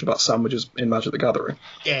conversation about sandwiches in Magic the Gathering?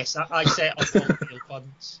 Yes, I set up volunteer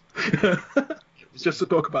funds. It was Just to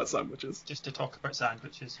talk about sandwiches. just to talk about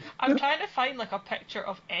sandwiches. Yeah. I'm trying to find like a picture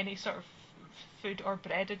of any sort of food or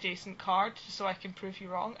bread adjacent card so I can prove you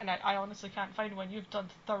wrong, and I honestly can't find one. You've done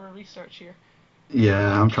thorough research here.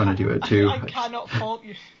 Yeah, I'm trying to do it too. I cannot fault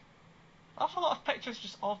you. Awful lot of pictures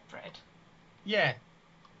just of bread. Yeah.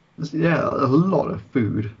 Yeah, a lot of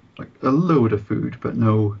food, like a load of food, but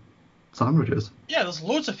no sandwiches. Yeah, there's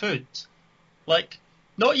loads of food. Like,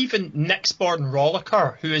 not even Nyxborn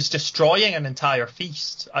Rollicker, who is destroying an entire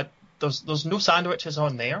feast. There's no sandwiches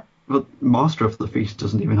on there. But Master of the Feast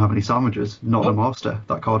doesn't even have any sandwiches. Not a Nope. master.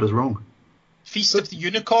 That card is wrong. Feast of the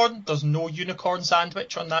Unicorn, there's no unicorn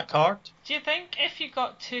sandwich on that card. Do you think if you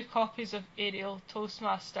got 2 copies of Ariel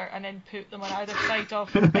Toastmaster and then put them on either side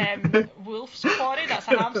of Wolf's Quarry, that's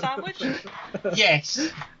a ham sandwich?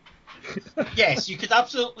 Yes. Yes, you could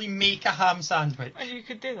absolutely make a ham sandwich. And you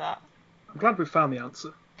could do that. I'm glad we found the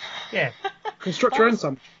answer. Yeah. Construct your own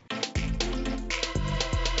sandwich.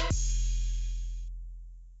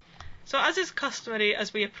 So as is customary,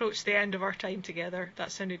 as we approach the end of our time together,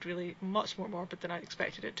 that sounded really much more morbid than I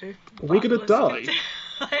expected it to. Are we going to die?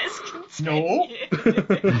 Let's continue. No.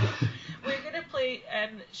 We're going to play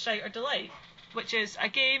Shout or Delight, which is a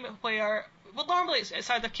game where, well, normally it's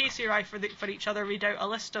either Casey or I for each other read out a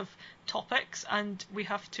list of topics, and we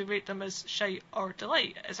have to rate them as Shout or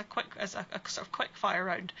Delight as a sort of quick fire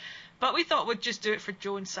round. But we thought we'd just do it for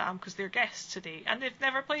Joe and Sam because they're guests today, and they've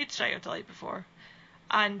never played Shout or Delight before.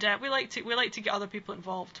 And we like to get other people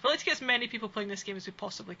involved. We like to get as many people playing this game as we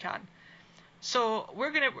possibly can. So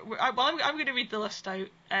I'm going to read the list out,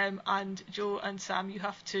 and Joe and Sam, you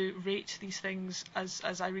have to rate these things as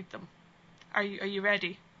I read them. Are you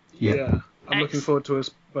ready? Yeah. I'm looking forward to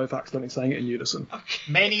us both accidentally saying it in unison.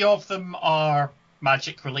 Okay. Many of them are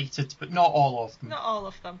magic related, but not all of them. Not all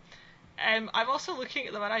of them. I'm also looking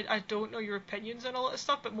at them, and I don't know your opinions on all of this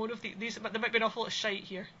stuff, but more of there might be an awful lot of shite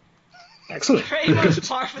here. Excellent. Pretty much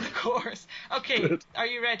par for the course. Okay, Good. Are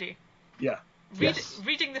you ready? Yeah.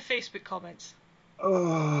 Reading the Facebook comments.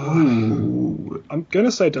 Oh, Ooh. I'm going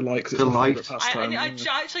to say Delight because it's my Delight. favourite pastime.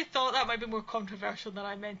 I actually thought that might be more controversial than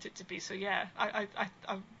I meant it to be, so yeah, I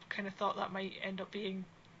kind of thought that might end up being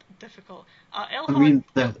difficult. I mean,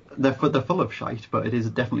 they're full of shite, but it is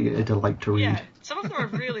definitely a delight to read. Yeah, some of them are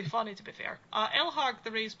really funny, to be fair. Elhag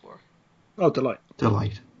the Raiseboar. Oh, Delight.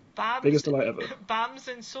 Delight. Bams, Biggest delight ever. Bams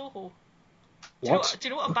in Soho. What? Do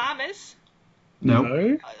you know what a BAM is? No.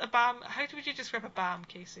 A BAM. How would you describe a BAM,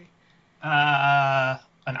 Casey? An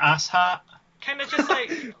ass hat. Kind of just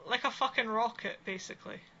like a fucking rocket,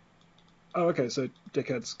 basically. Oh, okay, so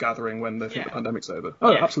dickheads gathering when they think Yeah. the pandemic's over.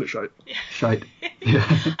 Oh, Yeah. absolute shite. Yeah. Shite. Yeah.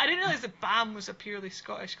 I didn't realise that BAM was a purely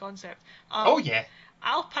Scottish concept. Oh yeah.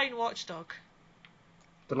 Alpine Watchdog,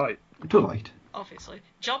 Delight. Delight. obviously.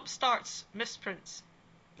 Jump Starts Misprints.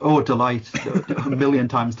 Oh, delight. A million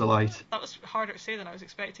times delight. That was harder to say than I was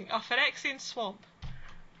expecting. A Phyrexian Swamp.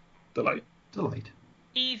 Delight. Delight.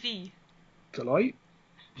 EV. Delight.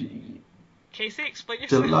 Casey, explain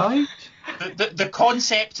yourself. Delight. The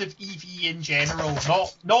concept of EV in general,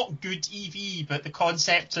 not good EV, but the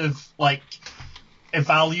concept of like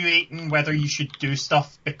evaluating whether you should do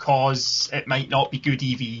stuff because it might not be good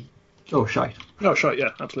EV. Oh, shite. No, shite, yeah,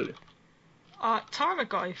 absolutely.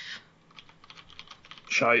 Tarmogoyf.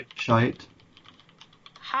 Shite. Shite.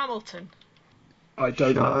 Hamilton. I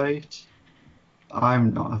don't know. Shite.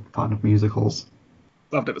 I'm not a fan of musicals.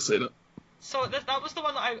 I've never seen it. So that was the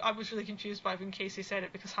one that I was really confused by when Casey said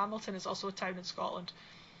it, because Hamilton is also a town in Scotland.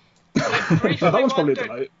 I briefly That one's probably a wondered-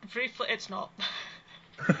 delight. Briefly, it's not.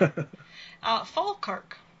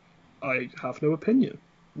 Falkirk. I have no opinion.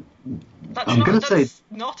 That's I'm not, gonna that's say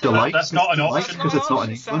not delight. That's not an Delight option. because it's not in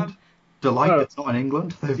That's not an England. option, Delight, Oh. it's not in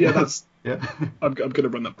England. Yeah, that's. Yeah. I'm going to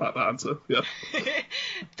run that answer. Yeah.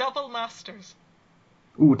 Double Masters.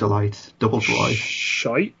 Ooh, delight. Double delight.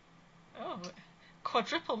 Shite. Oh,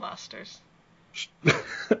 Quadruple Masters.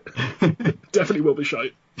 Definitely will be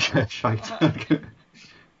shite. Shite.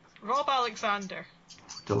 Rob Alexander.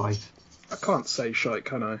 Delight. I can't say shite,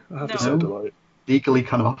 can I? I have to No. say delight. Legally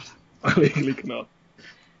cannot. I legally cannot.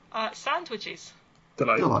 Sandwiches.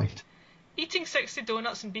 Delight. Delight. Eating 60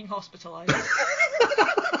 donuts and being hospitalised.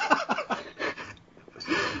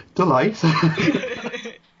 Delight.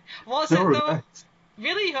 Was No it though? regrets.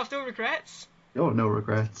 Really? You have no regrets? Oh, no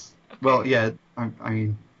regrets. Okay. Well, yeah. I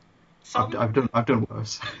mean, Some? I've done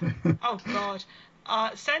worse. Oh god.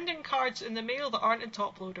 Sending cards in the mail that aren't in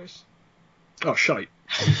top loaders. Oh, shite.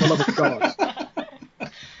 For the love of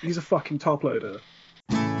God. He's a fucking top loader.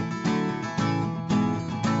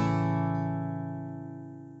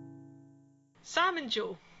 Sam and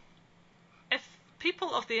Joe, if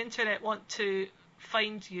people of the internet want to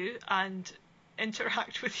find you and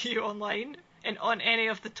interact with you online and on any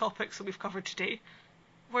of the topics that we've covered today,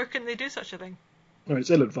 where can they do such a thing? Oh,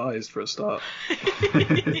 it's ill-advised for a start.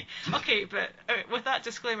 Okay, but with that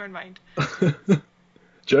disclaimer in mind.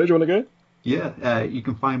 Joe, do you want to go? Yeah, you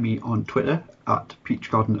can find me on Twitter at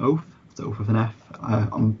PeachGardenOath. It's Oath with an F.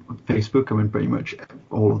 On Facebook, I'm in pretty much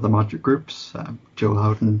all of the Magic groups. Joe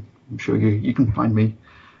Loudon, I'm sure you can find me.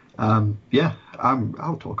 Yeah,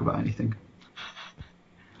 I'll talk about anything.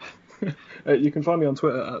 You can find me on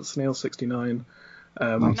Twitter at Snail69.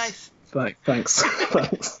 Nice. Thanks.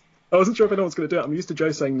 Thanks. I wasn't sure if anyone's going to do it. I'm used to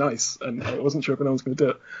Joe saying nice, and I wasn't sure if anyone's going to do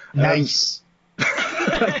it. Nice.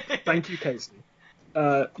 Thank you, Casey.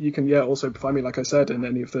 You can also find me, like I said, in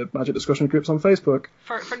any of the Magic discussion groups on Facebook.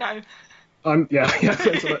 For now.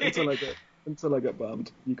 Until I get. until I get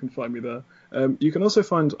banned. You can find me there. You can also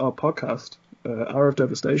find our podcast, Hour of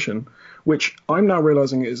Devastation, which I'm now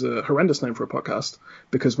realizing is a horrendous name for a podcast,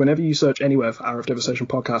 because whenever you search anywhere for Hour of Devastation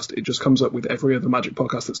podcast, it just comes up with every other Magic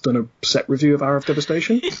podcast that's done a set review of Hour of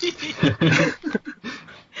Devastation.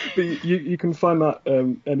 But you can find that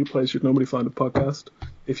any place you'd normally find a podcast,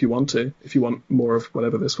 if you want more of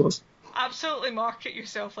whatever this was. Absolutely market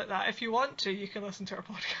yourself like that. If you want to, you can listen to our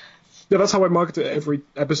podcast. Yeah, that's how I market it every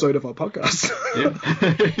episode of our podcast.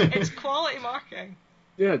 It's quality marketing.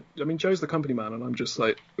 Yeah, I mean, Joe's the company man, and I'm just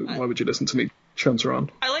like, why would you listen to me chunter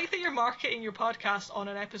on? I like that you're marketing your podcast on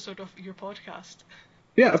an episode of your podcast.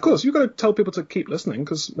 Yeah, of course. You've got to tell people to keep listening,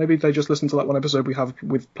 because maybe they just listen to that one episode we have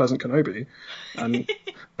with Pleasant Kenobi, and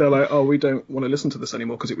they're like, oh, we don't want to listen to this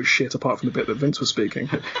anymore because it was shit apart from the bit that Vince was speaking.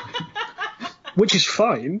 Which is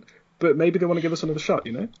fine, but maybe they want to give us another shot,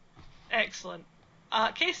 you know? Excellent.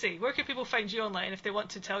 Casey, where can people find you online if they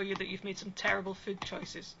want to tell you that you've made some terrible food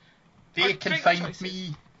choices? They can find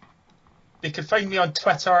me on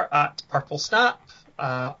Twitter at Purple Snap,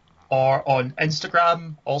 or on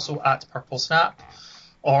Instagram, also at Purple Snap,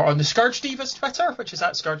 or on the Scourge Divas Twitter, which is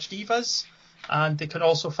at Scourge Divas. And they can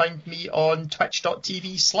also find me on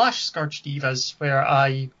twitch.tv/Scourge Divas, where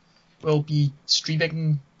I will be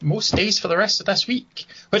streaming most days for the rest of this week,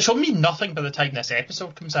 which will mean nothing by the time this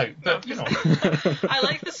episode comes out, but you know. I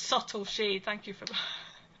like the subtle shade, thank you for that.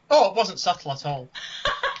 Oh, it wasn't subtle at all.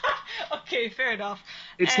 Okay, fair enough.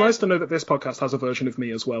 It's nice to know that this podcast has a version of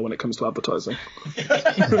me as well when it comes to advertising.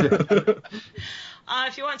 If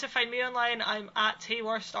you want to find me online, I'm at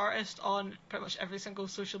HeyWorstArtist on pretty much every single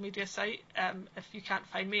social media site. If you can't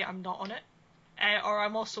find me, I'm not on it. Or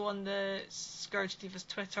I'm also on the Scourge Divas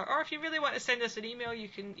Twitter. Or if you really want to send us an email, you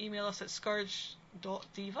can email us at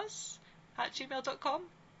scourge.divas@gmail.com.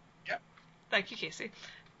 Yep. Thank you, Casey.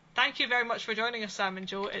 Thank you very much for joining us, Sam and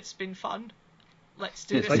Joe. It's been fun. Let's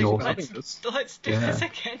do Yes, this. thank you for having us. Let's do this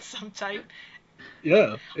again sometime.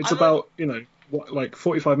 Yeah, it's about,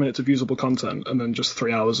 45 minutes of usable content, and then just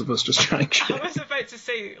 3 hours of us just chatting shit. I was about to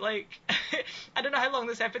say, I don't know how long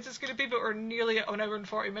this episode's going to be, but we're nearly at 1 hour and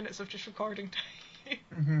 40 minutes of just recording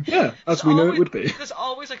time. Yeah, as we know it would be. There's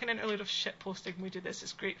always an interlude of shit posting when we do this.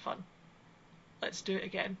 It's great fun. Let's do it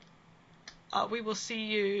again. We will see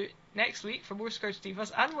you next week for more Scourge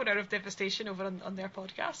Divas and more Hour of Devastation over on their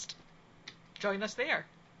podcast. Join us there.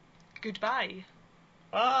 Goodbye.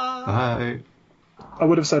 Bye. Bye. I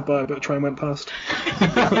would have said bye, but a train went past.